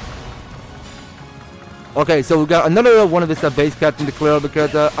 Okay, so we got another one of this base captain to clear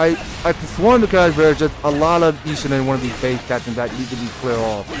because I sworn because there's just a lot of each and one of these base captains that need to be cleared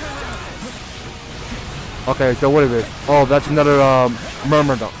off. Okay, so what is this? Oh, that's another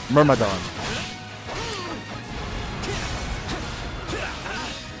Myrmidon.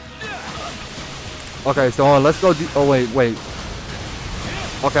 Okay, so let's go. Oh wait.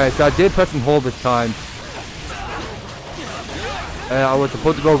 Okay, so I did press and hold this time. And I was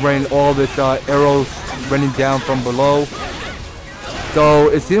supposed to go rain all this arrows raining down from below. So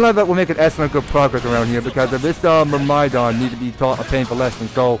it seems like that we're making excellent good progress around here because of this Myrmidon need to be taught a painful lesson.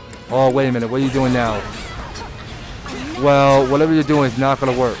 So, oh wait a minute, what are you doing now? Well, whatever you're doing is not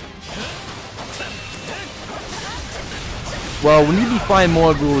gonna work. Well, we need to find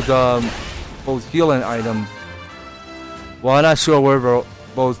more of those healing items. Well, I'm not sure where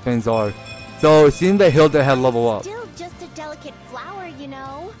those things are. So it seems that Hilda had level up. Still just a delicate flower, you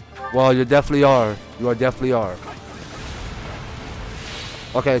know. Well, you definitely are. You definitely are.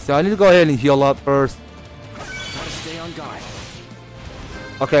 Okay, so I need to go ahead and heal up first. Gotta stay on guard.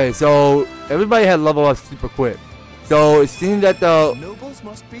 Okay, so everybody had level up super quick. So it seems that the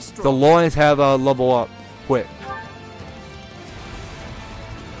Lions have a level up quick.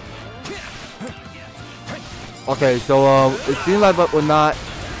 Okay, so it seems like we're not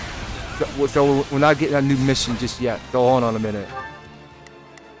getting a new mission just yet. So hold on a minute.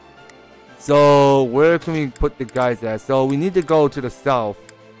 So where can we put the guys at? So we need to go to the south.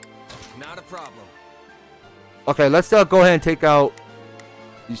 Not a problem. Okay, let's go ahead and take out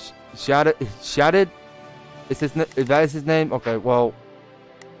Shahid. Is that his name? Okay, well,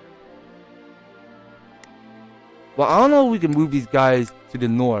 I don't know if we can move these guys to the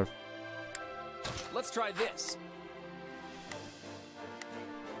north. Let's try this.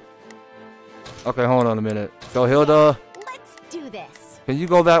 Okay, hold on a minute. So Hilda, let's do this. Can you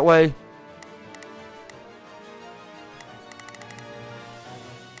go that way?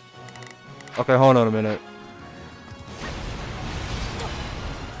 Okay, hold on a minute.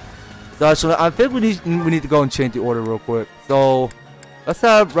 So actually, I think we need to go and change the order real quick. So let's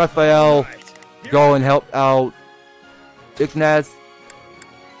have Raphael go and help out Ignaz.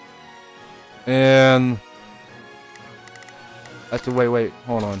 And actually, wait,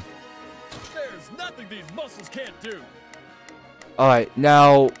 hold on. There's nothing these muscles can't do. All right,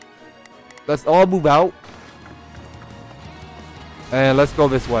 now let's all move out. And let's go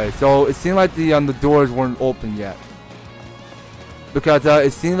this way. So it seemed like the doors weren't open yet. Because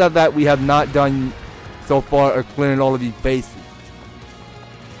it seems like that we have not done so far are clearing all of these bases.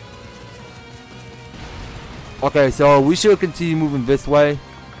 Okay, so we should continue moving this way.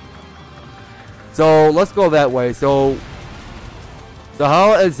 So let's go that way. So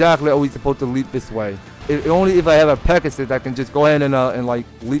how exactly are we supposed to leap this way? Only if I have a Pegasus I can just go ahead and like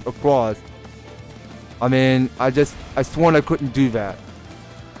leap across. I mean, I sworn I couldn't do that.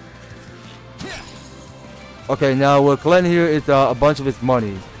 Okay, now what Glenn here is a bunch of his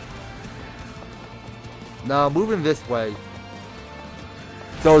money. Now moving this way.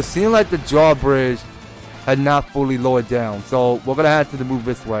 So it seemed like the drawbridge had not fully lowered down. So we're gonna have to move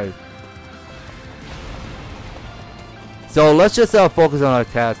this way. So let's just focus on our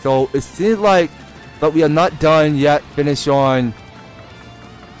task. So it seems like that we are not done yet. Finish on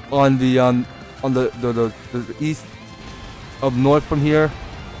the east of north from here.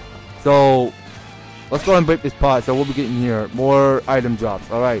 So let's go and break this pot. So we'll be getting here more item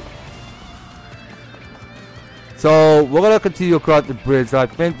drops. All right. So we're gonna continue across the bridge. So I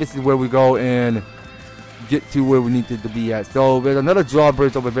think this is where we go and get to where we need to be at. So there's another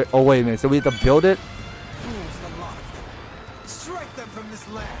drawbridge over there. Oh wait a minute. So we have to build it. Strike them from this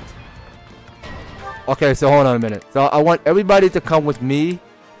land. Okay, so hold on a minute. So I want everybody to come with me.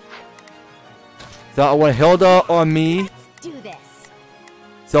 So I want Hilda on me. Let's do this.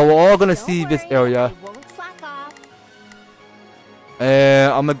 So we're all gonna see this area.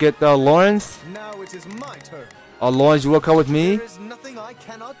 And I'm gonna get Lawrence. Now it is my turn. Lawrence, you will come with me. There is nothing I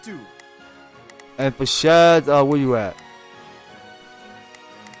cannot do. And for Shaz, where you at?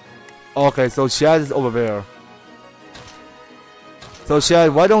 Okay, so Shaz is over there. So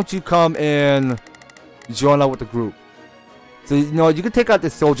Shaz, why don't you come and join up with the group? So you know you can take out the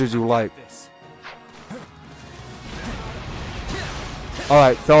soldiers you like.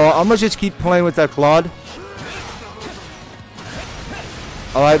 Alright, so I'm gonna just keep playing with that Claude.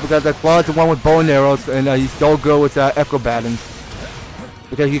 Alright, because that Claude's the one with bow and arrows, and he's so good with acrobating.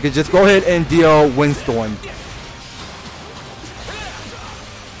 Because he could just go ahead and deal Windstorm.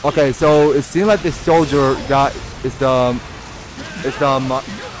 Okay, so it seems like this soldier got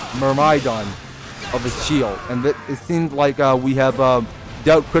Myrmidon of his shield, and it seems like we have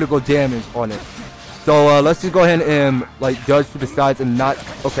dealt critical damage on it. So let's just go ahead and like dodge to the sides and not.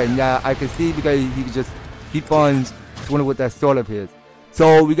 Okay, yeah, I can see because he can just keep on swinging with that sword of his.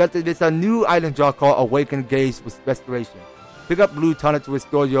 So we got this new item drop called Awakened Gauge with Restoration. Pick up blue tonic to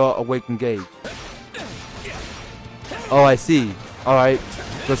restore your Awakened Gauge. Oh, I see. All right,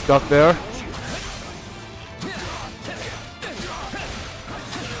 good stuff there.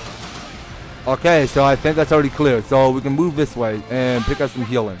 Okay, so I think that's already clear. So we can move this way and pick up some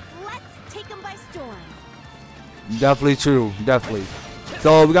healing. Definitely true, definitely.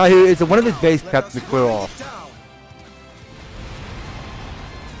 So we got here, it's one of his base caps to clear off.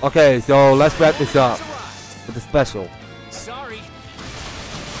 Okay, so let's wrap this up with the special. Sorry.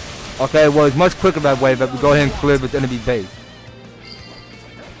 Okay, well it's much quicker that way, but we go ahead and clear this enemy base.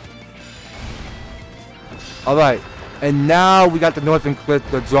 Alright, and now we got the northern cliff,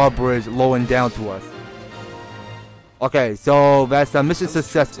 the drawbridge lowering down to us. Okay, so that's a mission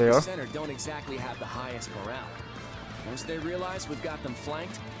success there. Center don't exactly have the highest morale. Once they realize we've got them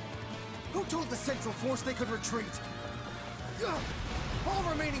flanked... Who told the Central Force they could retreat? All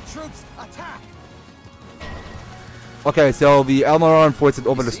remaining troops, attack! Okay, so the Almiran forces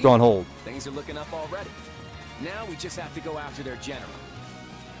over the stronghold. Things are looking up already. Now we just have to go after their general.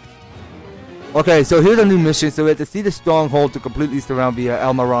 Okay, so here's a new mission. So we have to see the stronghold to completely surround the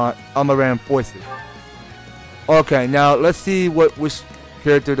Almiran forces. Okay, now let's see which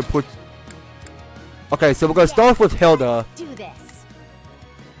character to put. Okay, so we're gonna start off with Hilda. Do this.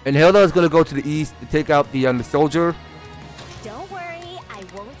 And Hilda is gonna go to the east to take out the soldier. Don't worry, I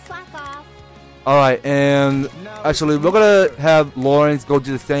won't slack off. All right, and actually we're gonna have Lawrence go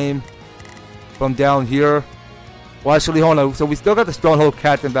do the same from down here. Well, actually, hold on. So we still got the stronghold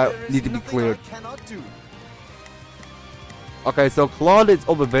captain that need to be cleared. Okay, so Claude is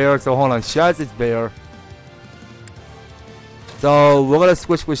over there. So hold on, Shaz is there. So we're gonna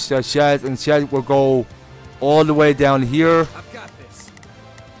switch with Shaz, and Shaz will go all the way down here. I've got this.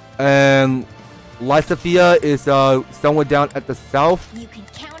 And Lysithea is somewhere down at the south. You can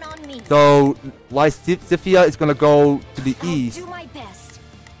count on me. So Lysithea is gonna go to the east. Do my best.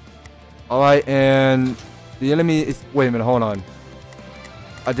 All right, and the enemy is. Wait a minute, hold on.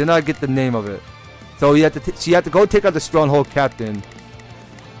 I did not get the name of it. So you have to. She had to go take out the stronghold captain.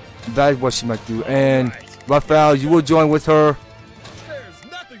 That is what she might do. And Raphael, you will join with her.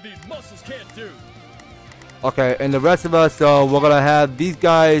 There's nothing these muscles can't do. Okay, and the rest of us, so we're gonna have these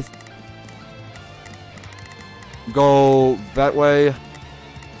guys go that way.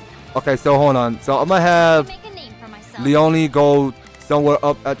 Okay, so hold on. So I'm gonna have Leonie go somewhere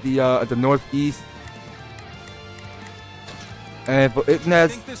up at the northeast. And for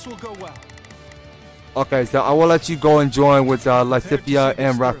Ignace, okay, so I will let you go and join with Lysithea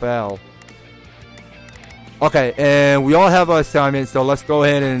and Raphael. Okay, and we all have our assignments, so let's go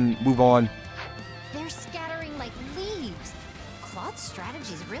ahead and move on. They're scattering like leaves. Claude's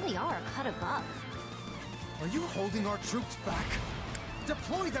strategies really are a cut above. Are you holding our troops back?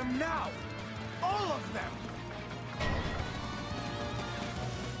 Deploy them now! All of them!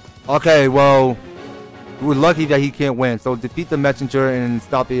 Okay, well, we're lucky that he can't win. So defeat the messenger and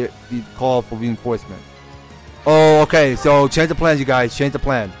stop the call for reinforcement. Oh, okay. So change the plans, you guys. Change the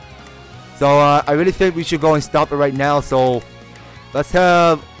plan. So I really think we should go and stop it right now. So let's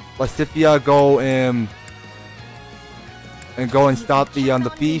have Lysithea go and go and stop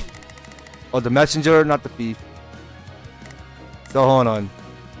the thief, or the messenger, not the thief. So hold on.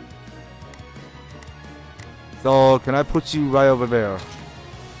 So can I put you right over there?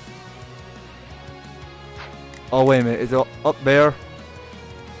 Oh, wait a minute. Is it up there?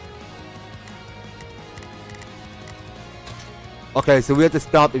 Okay, so we have to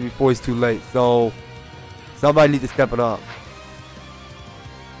stop it before it's too late. So somebody needs to step it up.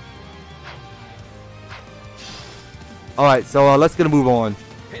 Alright, so let's get a move on.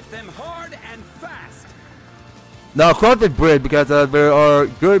 Hit them hard and fast. Now, across the bridge, because there are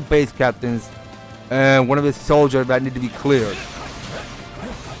good base captains and one of his soldiers that need to be cleared.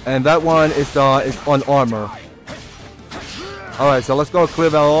 And that one is on armor. Alright, so let's go clear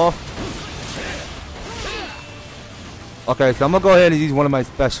that off. Okay, so I'm gonna go ahead and use one of my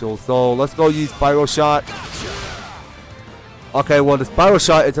specials. So let's go use Spiral Shot. Okay, well the Spiral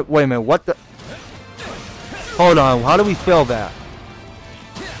Shot is. Wait a minute, what the? Hold on, how do we fail that?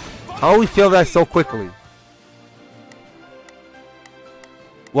 How do we fail that so quickly?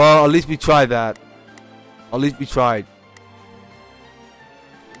 Well, at least we tried that. At least we tried.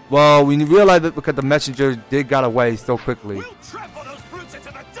 Well, we realized it because the messenger did got away so quickly. We'll trample those brutes into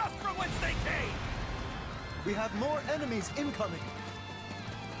the dust from whence they came. We have more enemies incoming.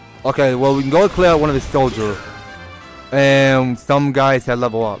 Okay, well we can go and clear out one of his soldiers. And some guys had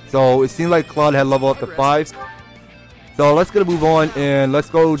level up. So it seemed like Claude had level up to 5. So let's get a move on and let's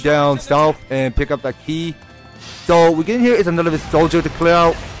go down south and pick up that key. So we get in here is another of his soldier to clear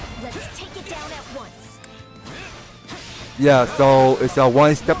out. Let's take it down at once. Yeah, so it's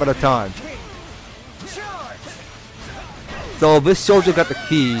one step at a time. So this soldier got the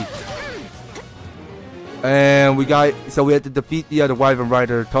key. And we had to defeat the Wyvern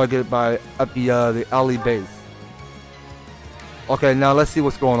Rider targeted by at the alley base. Okay, now let's see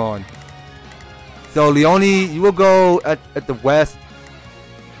what's going on. So Leonie, you will go at the west,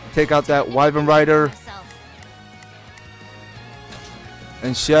 take out that Wyvern Rider.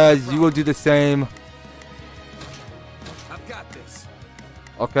 And Shaz, you will do the same. I've got this.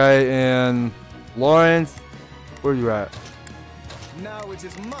 Okay, and Lawrence, where are you at? Now it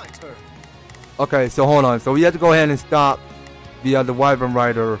is my turn. Okay, so hold on. So we have to go ahead and stop the Wyvern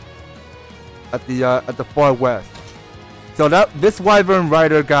Rider at the far west. So this Wyvern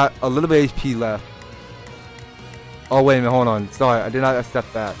Rider got a little bit of HP left. Oh, wait a minute, hold on. Sorry, I did not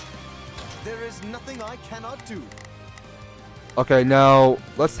accept that. There is nothing I cannot do. Okay, now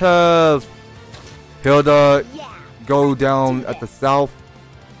let's have Hilda go down at the south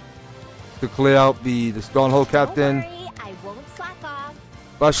to clear out the stronghold captain. I won't slack off.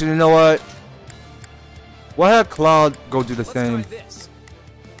 But actually, you know what? Why have Cloud go do the same?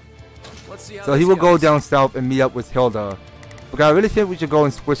 So he will go down south and meet up with Hilda. But I really think we should go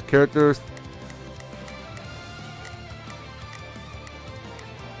and switch characters.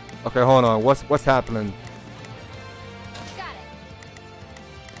 Okay, hold on. What's happening?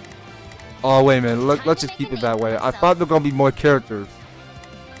 Oh, wait a minute. Let's just keep it that way. I thought there were going to be more characters.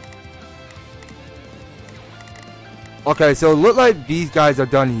 Okay, so it looks like these guys are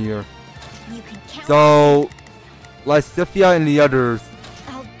done here. So, Lysithia and the others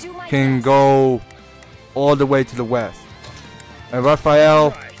can go all the way to the west. And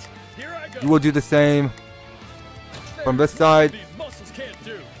Raphael, you will do the same from this side.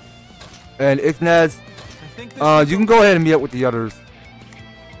 And Ignaz, you can go ahead and meet up with the others.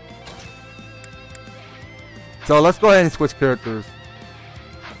 So let's go ahead and switch characters.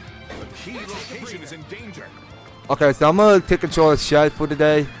 The key location is in danger. Okay, so I'm gonna take control of Shad for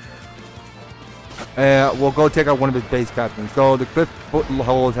today. And we'll go take out one of his base captains. So the cliff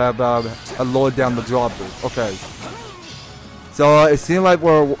footholds have lowered down the drawbridge. Okay. So it seems like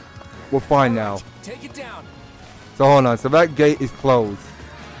we're fine now. Take it down. So hold on. So that gate is closed,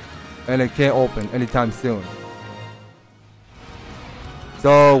 and it can't open anytime soon.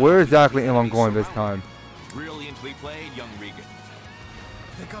 So where exactly am I going this time? Brilliantly played, young Regan.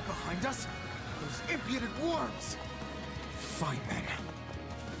 They got behind us? Those impudent worms! Fine then.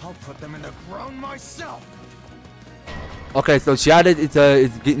 I'll put them in the ground myself. Okay, so Shattered is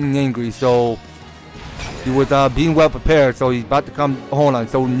getting angry, so he was being well prepared, so he's about to come. Hold on,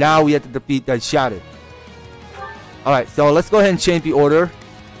 so now we have to defeat that Shattered. Alright, so let's go ahead and change the order.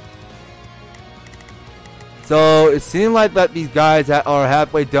 So it seems like that these guys that are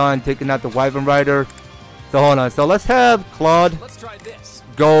halfway done taking out the Wyvern Rider. So hold on, so let's have Claude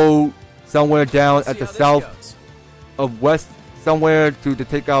go somewhere down at the south of west somewhere to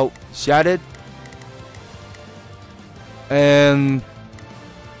take out Shattered. And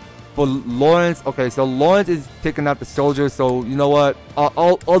for Lawrence, okay, so Lawrence is taking out the soldier, so you know what?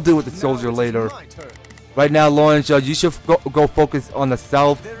 I'll deal with the soldier later. Right now, Lawrence, you should go focus on the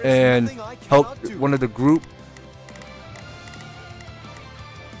south and help one of the group.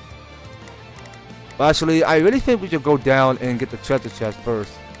 But actually, I really think we should go down and get the treasure chest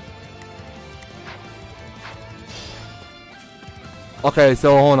first. Okay,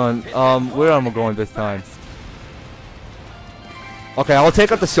 so hold on. Where am I going this time? Okay, I'll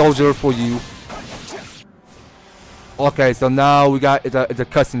take out the soldier for you. Okay, so now we got it's a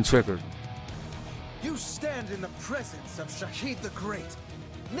custom trigger. You stand in the presence of Shahid the Great.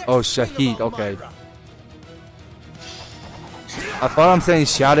 Oh, Shahid. Okay. I thought I'm saying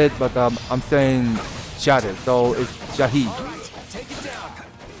Shattered, but I'm saying Shattered, so it's Shahid. Take it down.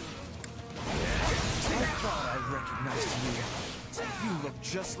 I thought I recognized you. You look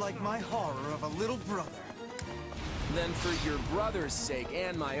just like my horror of a little brother. Then for your brother's sake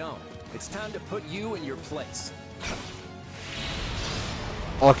and my own, it's time to put you in your place.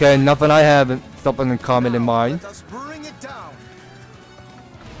 Okay, nothing I have something in common in mind. Let us bring it down.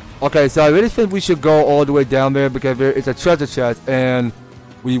 Okay, so I really think we should go all the way down there because it's a treasure chest and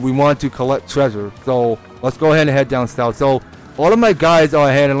we want to collect treasure. So let's go ahead and head down south. So all of my guys are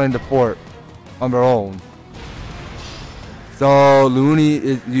handling the fort on their own. So Looney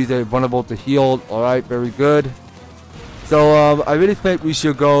is usually vulnerable to heal. Alright, very good. So I really think we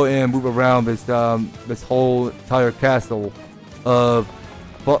should go and move around this whole entire castle of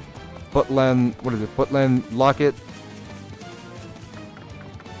Fodlan, what is it? Fodlan Locket.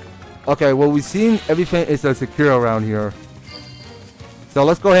 Okay, well we've seen everything is secure around here. So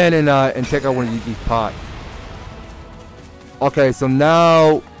let's go ahead and take out one of these pots. Okay, so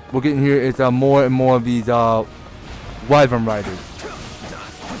now we're getting here is more and more of these Wyvern Riders.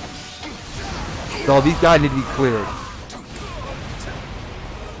 So these guys need to be cleared.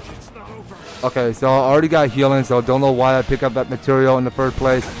 Okay, so I already got healing, so don't know why I picked up that material in the first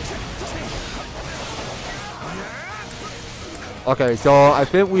place. Okay, so I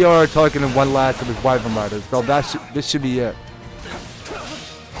think we are targeting one last of his Wyvern Riders, so this should be it.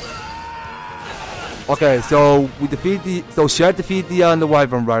 Okay, so we defeat Shad defeat the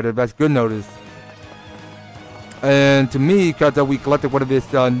Wyvern Rider. That's good notice. And to me, because we collected one of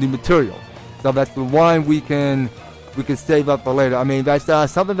his new material, so that's the one we can save up for later. I mean, that's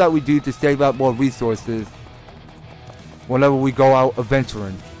something that we do to save up more resources whenever we go out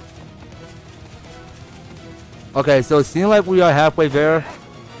adventuring. Okay, so it seems like we are halfway there.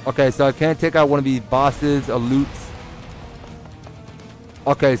 Okay, so I can't take out one of these bosses or loots.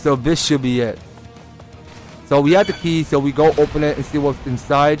 Okay, so this should be it. So we have the key, so we go open it and see what's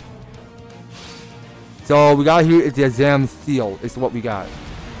inside. So we got here is the exam seal. Is what we got.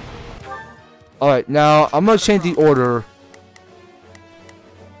 Alright, now I'm gonna change the order.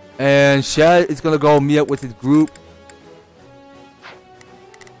 And Shad is gonna go meet up with his group.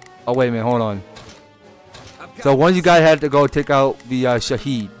 Oh wait a minute, hold on. So one of you guys had to go take out the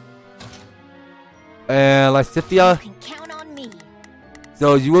Shahid. And Lysithia.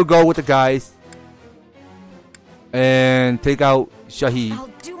 So you will go with the guys. And take out Shahid. I'll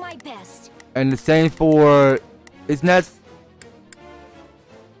do my best. And the same for Isnaz.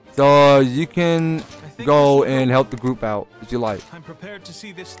 So you can go and help the group out if you like. I'm prepared to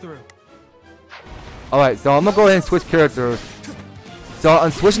see this through. Alright, so I'm gonna go ahead and switch characters. So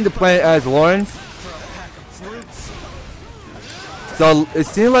I'm switching to play as Lawrence. So it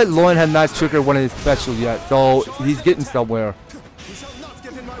seems like Lauren had not triggered one of his specials yet, so he's getting somewhere.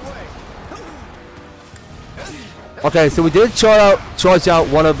 Okay, so we did charge out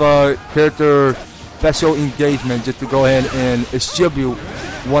one of our character special engagement just to go ahead and distribute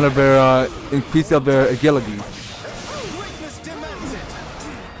one of their increase of their agility.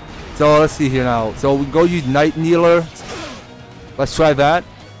 So let's see here now. So we can go use Night Kneeler. Let's try that.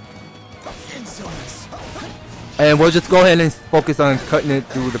 And we'll just go ahead and focus on cutting it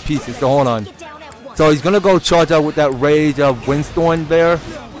through the pieces. So hold on. So he's gonna go charge out with that Rage of Windstorm there.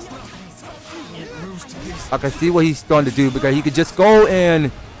 I can see what he's starting to do because he could just go and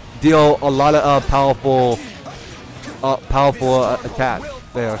deal a lot of powerful attacks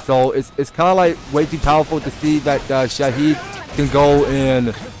there. So it's kind of like way too powerful to see that Shahid can go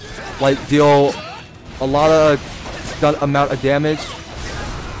and like deal a lot of amount of damage.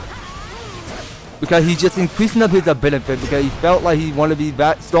 Because he's just increasing up his benefit because he felt like he wanted to be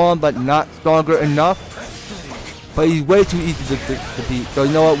that strong but not stronger enough. But he's way too easy to beat. So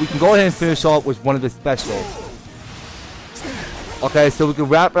you know what, we can go ahead and finish off with one of his specials. Okay, so we can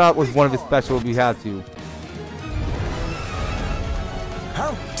wrap it up with one of his specials if we have to.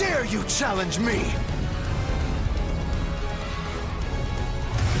 How dare you challenge me?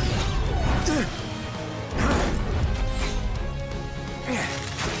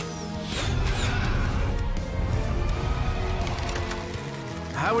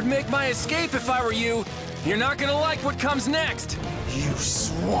 I would make my escape if I were you. You're not gonna like what comes next. You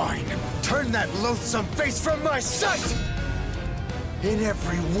swine! Turn that loathsome face from my sight! In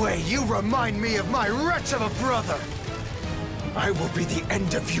every way, you remind me of my wretch of a brother! I will be the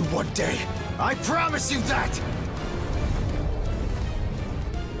end of you one day. I promise you that!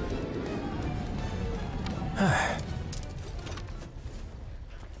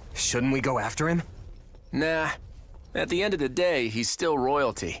 Shouldn't we go after him? Nah. At the end of the day, he's still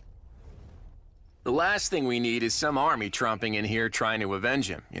royalty. The last thing we need is some army tromping in here trying to avenge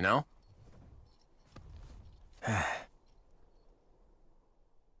him, you know?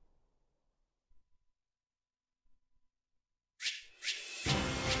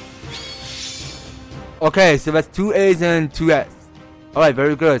 Okay, so that's 2 A's and 2 S. Alright,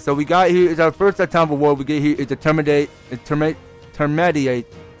 very good. So we got here is our first time of war. We get here is the Termediate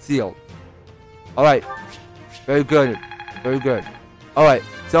Seal. Alright. Very good. Very good. Alright.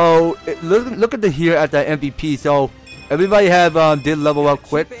 So look at the here at the MVP. So everybody have did level up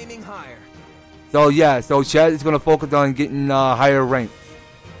quick. So yeah, so Chad is gonna focus on getting higher ranks.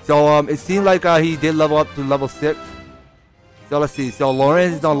 So it seems like he did level up to level 6. So let's see. So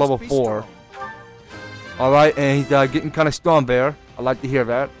Lawrence is on level 4. Alright, and he's getting kind of strong there. I like to hear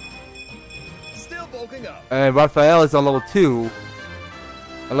that. Still bulking up. And Raphael is on level 2.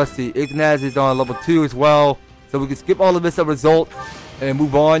 And let's see, Ignaz is on level 2 as well. So we can skip all of this results and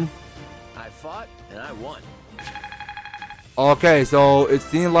move on. I fought and I won. Okay, so it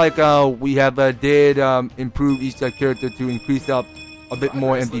seems like we have did improve each character to increase up a bit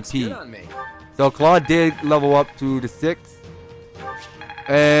more MVP. So Claude did level up to the 6.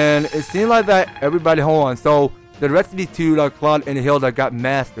 And it seemed like that everybody, hold on. So the rest of these two, Claude and Hilda, got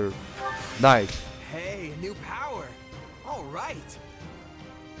mastered. Nice. Hey, new power. All right.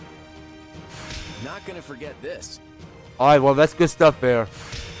 Not gonna forget this. Alright, well that's good stuff there.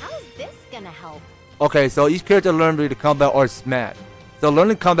 How's this gonna help? Okay, so each character learned the combat arts match. So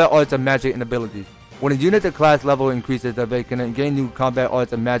learning combat arts are magic and abilities. When a unit or class level increases, they can gain new combat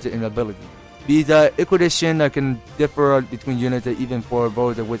arts and magic and abilities. These equidation can differ between units even for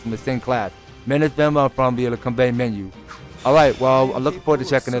those within the same class. Many of them are from the combat menu. Alright, well I'm looking forward to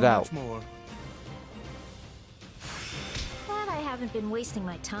checking it out. Glad I haven't been wasting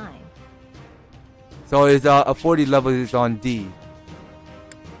my time. So his authority level is on D.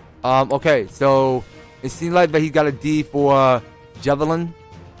 Okay, so it seems like that he got a D for Javelin,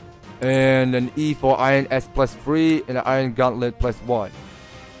 and an E for Iron S +3, and an Iron Gauntlet +1.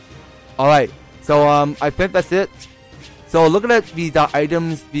 Alright, so I think that's it. So looking at these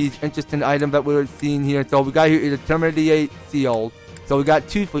items, these interesting items that we're seeing here. So we got here is a Terminator Seal. So we got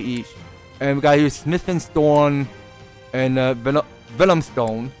 2 for each. And we got here Smithing Stone and Venom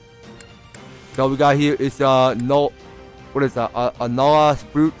Stone. So we got here is a Noah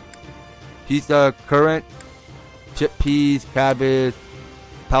Fruit, piece of currant, chickpeas, cabbage,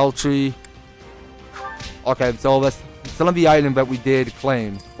 poultry. Okay, so that's some of the items that we did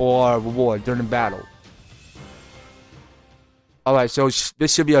claim for reward during battle. Alright, so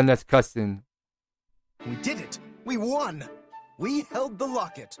this should be our next cutscene. We did it! We won! We held the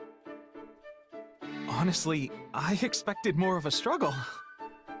locket! Honestly, I expected more of a struggle.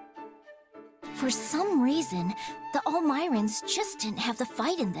 For some reason, the Almirans just didn't have the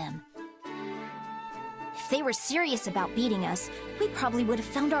fight in them. If they were serious about beating us, we probably would have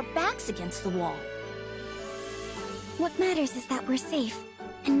found our backs against the wall. What matters is that we're safe,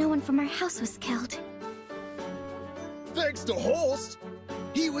 and no one from our house was killed. Thanks to Holst!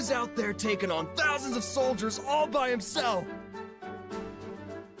 He was out there taking on thousands of soldiers all by himself!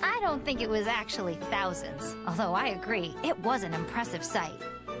 I don't think it was actually thousands, although I agree, it was an impressive sight.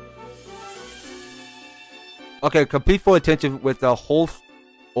 Okay, compete for attention with the Holst,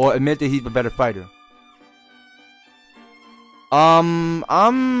 or admit that he's a better fighter. I'm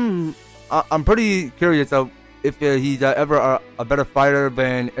pretty curious of if he's ever a better fighter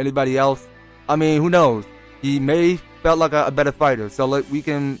than anybody else. I mean, who knows? He may felt like a better fighter, so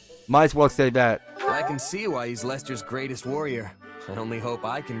might as well say that. I can see why he's Lester's greatest warrior. I only hope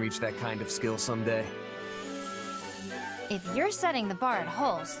I can reach that kind of skill someday. If you're setting the bar at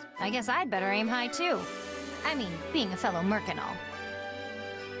Holst, I guess I'd better aim high too. I mean, being a fellow merc and all.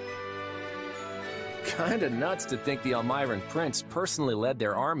 Kinda nuts to think the Almiran Prince personally led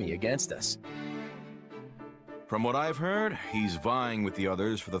their army against us. From what I've heard, he's vying with the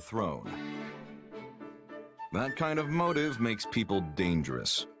others for the throne. That kind of motive makes people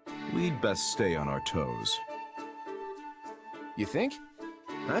dangerous. We'd best stay on our toes. You think?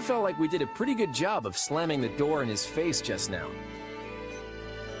 I felt like we did a pretty good job of slamming the door in his face just now.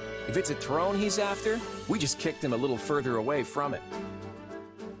 If it's a throne he's after, we just kicked him a little further away from it.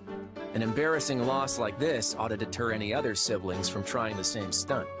 An embarrassing loss like this ought to deter any other siblings from trying the same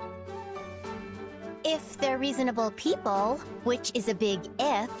stunt. If they're reasonable people, which is a big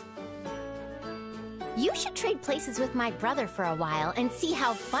if, you should trade places with my brother for a while and see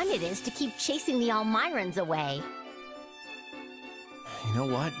how fun it is to keep chasing the Almirans away. You know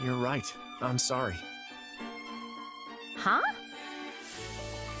what? You're right. I'm sorry. Huh?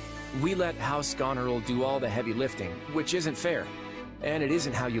 We let House Goneril do all the heavy lifting, which isn't fair. And it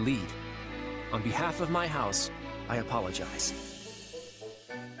isn't how you lead. On behalf of my house, I apologize.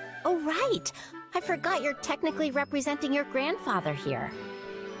 Oh, right. I forgot you're technically representing your grandfather here.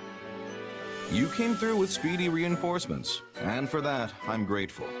 You came through with speedy reinforcements, and for that, I'm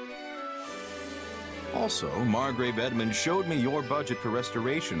grateful. Also, Margrave Edmund showed me your budget for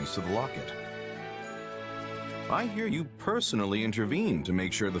restorations to the locket. I hear you personally intervened to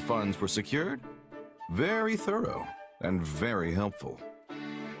make sure the funds were secured. Very thorough, and very helpful.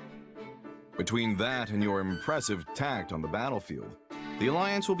 Between that and your impressive tact on the battlefield, the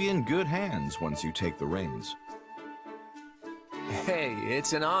Alliance will be in good hands once you take the reins. Hey,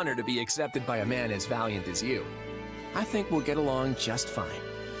 it's an honor to be accepted by a man as valiant as you. I think we'll get along just fine.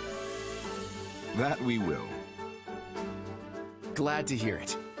 That we will. Glad to hear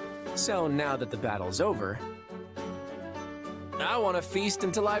it. So now that the battle's over, I want to feast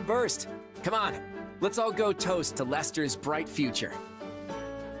until I burst. Come on, let's all go toast to Lester's bright future.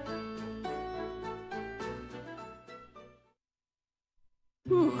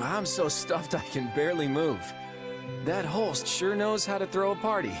 Ooh, I'm so stuffed I can barely move. That Holst sure knows how to throw a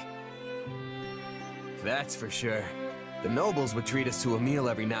party. That's for sure. The nobles would treat us to a meal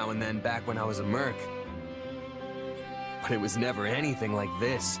every now and then back when I was a merc. But it was never anything like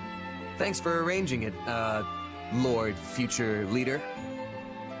this. Thanks for arranging it, Lord Future Leader.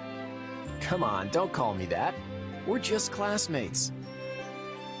 Come on, don't call me that. We're just classmates.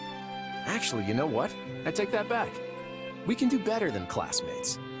 Actually, you know what? I take that back. We can do better than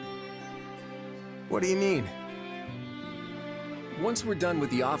classmates. What do you mean? Once we're done with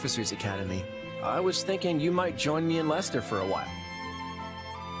the Officers' Academy, I was thinking you might join me in Lester for a while.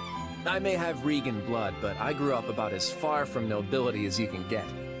 I may have Regan blood, but I grew up about as far from nobility as you can get.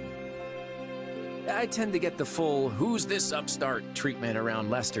 I tend to get the full "who's this upstart" treatment around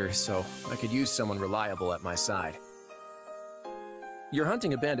Lester, so I could use someone reliable at my side. You're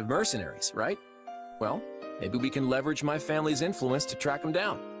hunting a band of mercenaries, right? Well, maybe we can leverage my family's influence to track them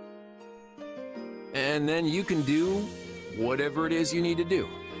down. And then you can do whatever it is you need to do.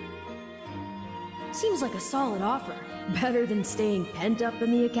 Seems like a solid offer. Better than staying pent up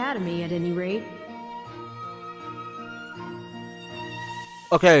in the academy at any rate.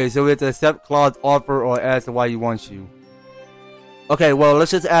 Okay, so we have to accept Claude's offer or ask why he wants you. Okay, well,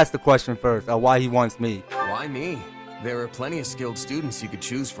 let's just ask the question first. Why he wants me. Why me? There are plenty of skilled students you could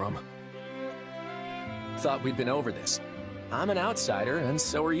choose from. Thought we'd been over this. I'm an outsider, and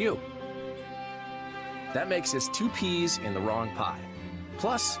so are you. That makes us two peas in the wrong pot.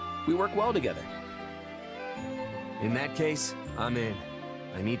 Plus, we work well together. In that case, I'm in.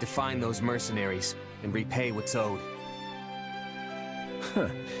 I need to find those mercenaries and repay what's owed.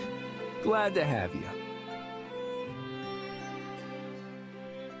 Glad to have you.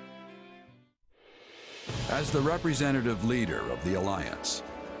 As the representative leader of the Alliance,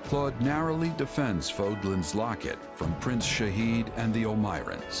 Claude narrowly defends Fodlan's Locket from Prince Shahid and the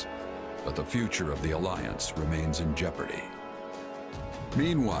Elmirans, but the future of the Alliance remains in jeopardy.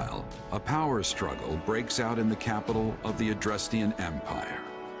 Meanwhile, a power struggle breaks out in the capital of the Adrestian Empire,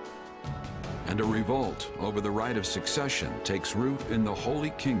 and a revolt over the right of succession takes root in the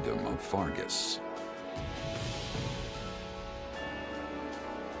Holy Kingdom of Fargus.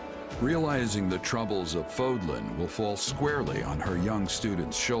 Realizing the troubles of Fodlan will fall squarely on her young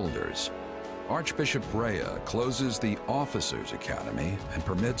students' shoulders, Archbishop Rhea closes the Officers' Academy and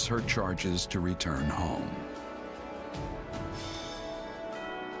permits her charges to return home.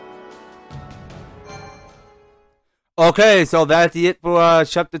 Okay, so that's it for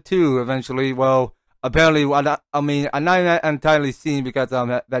chapter 2. Eventually, well, apparently, I'm not entirely seeing because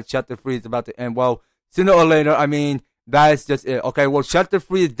that chapter 3 is about to end. Well, sooner or later, that's just it. Okay, well, chapter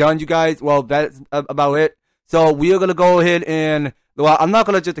 3 is done, you guys. Well, that's about it. So we are gonna go ahead and, well, I'm not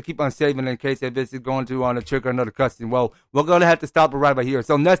gonna just keep on saving in case if this is going to trigger another cutscene. Well, we're gonna have to stop it right by here.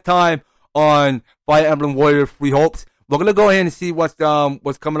 So next time on Fire Emblem Warrior Free Hopes, we're gonna go ahead and see what's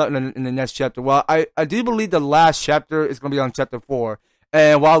coming up in the next chapter. Well, I do believe the last chapter is gonna be on chapter 4,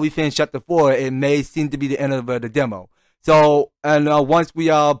 and while we finish chapter 4, it may seem to be the end of the demo. So, and once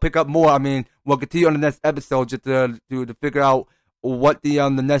we pick up more, we'll continue on the next episode just to figure out what the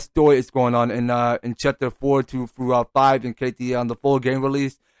next story is going on in chapter 4 through 5 in case the full game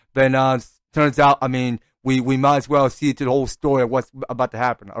release. Then turns out, we might as well see to the whole story of what's about to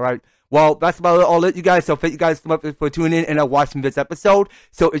happen. All right. Well, that's about all it, you guys. So thank you guys so much for tuning in and watching this episode.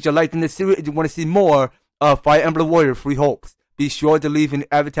 So if you're liking this series, if you want to see more of Fire Emblem Warrior Free Hopes, be sure to leave an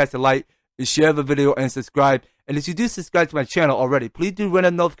EVER-TASTIC like, share the video, and subscribe. And if you do subscribe to my channel already, please do ring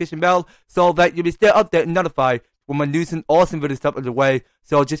the notification bell so that you'll be stay updated and notified when my news and awesome videos stuff is away.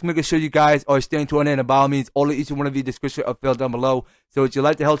 So just making sure you guys are staying tuned in, and by all means, all of each one of you description are filled down below. So if you'd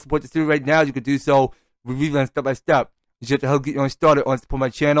like to help support the series right now, you can do so. Reviewing step by step. You just have to help get you started on support my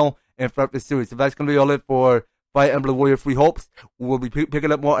channel and for the series. So that's gonna be all it for Fire Emblem Warrior Free Hopes. We'll be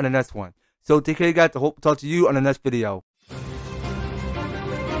picking up more on the next one. So take care, guys. I hope to talk to you on the next video.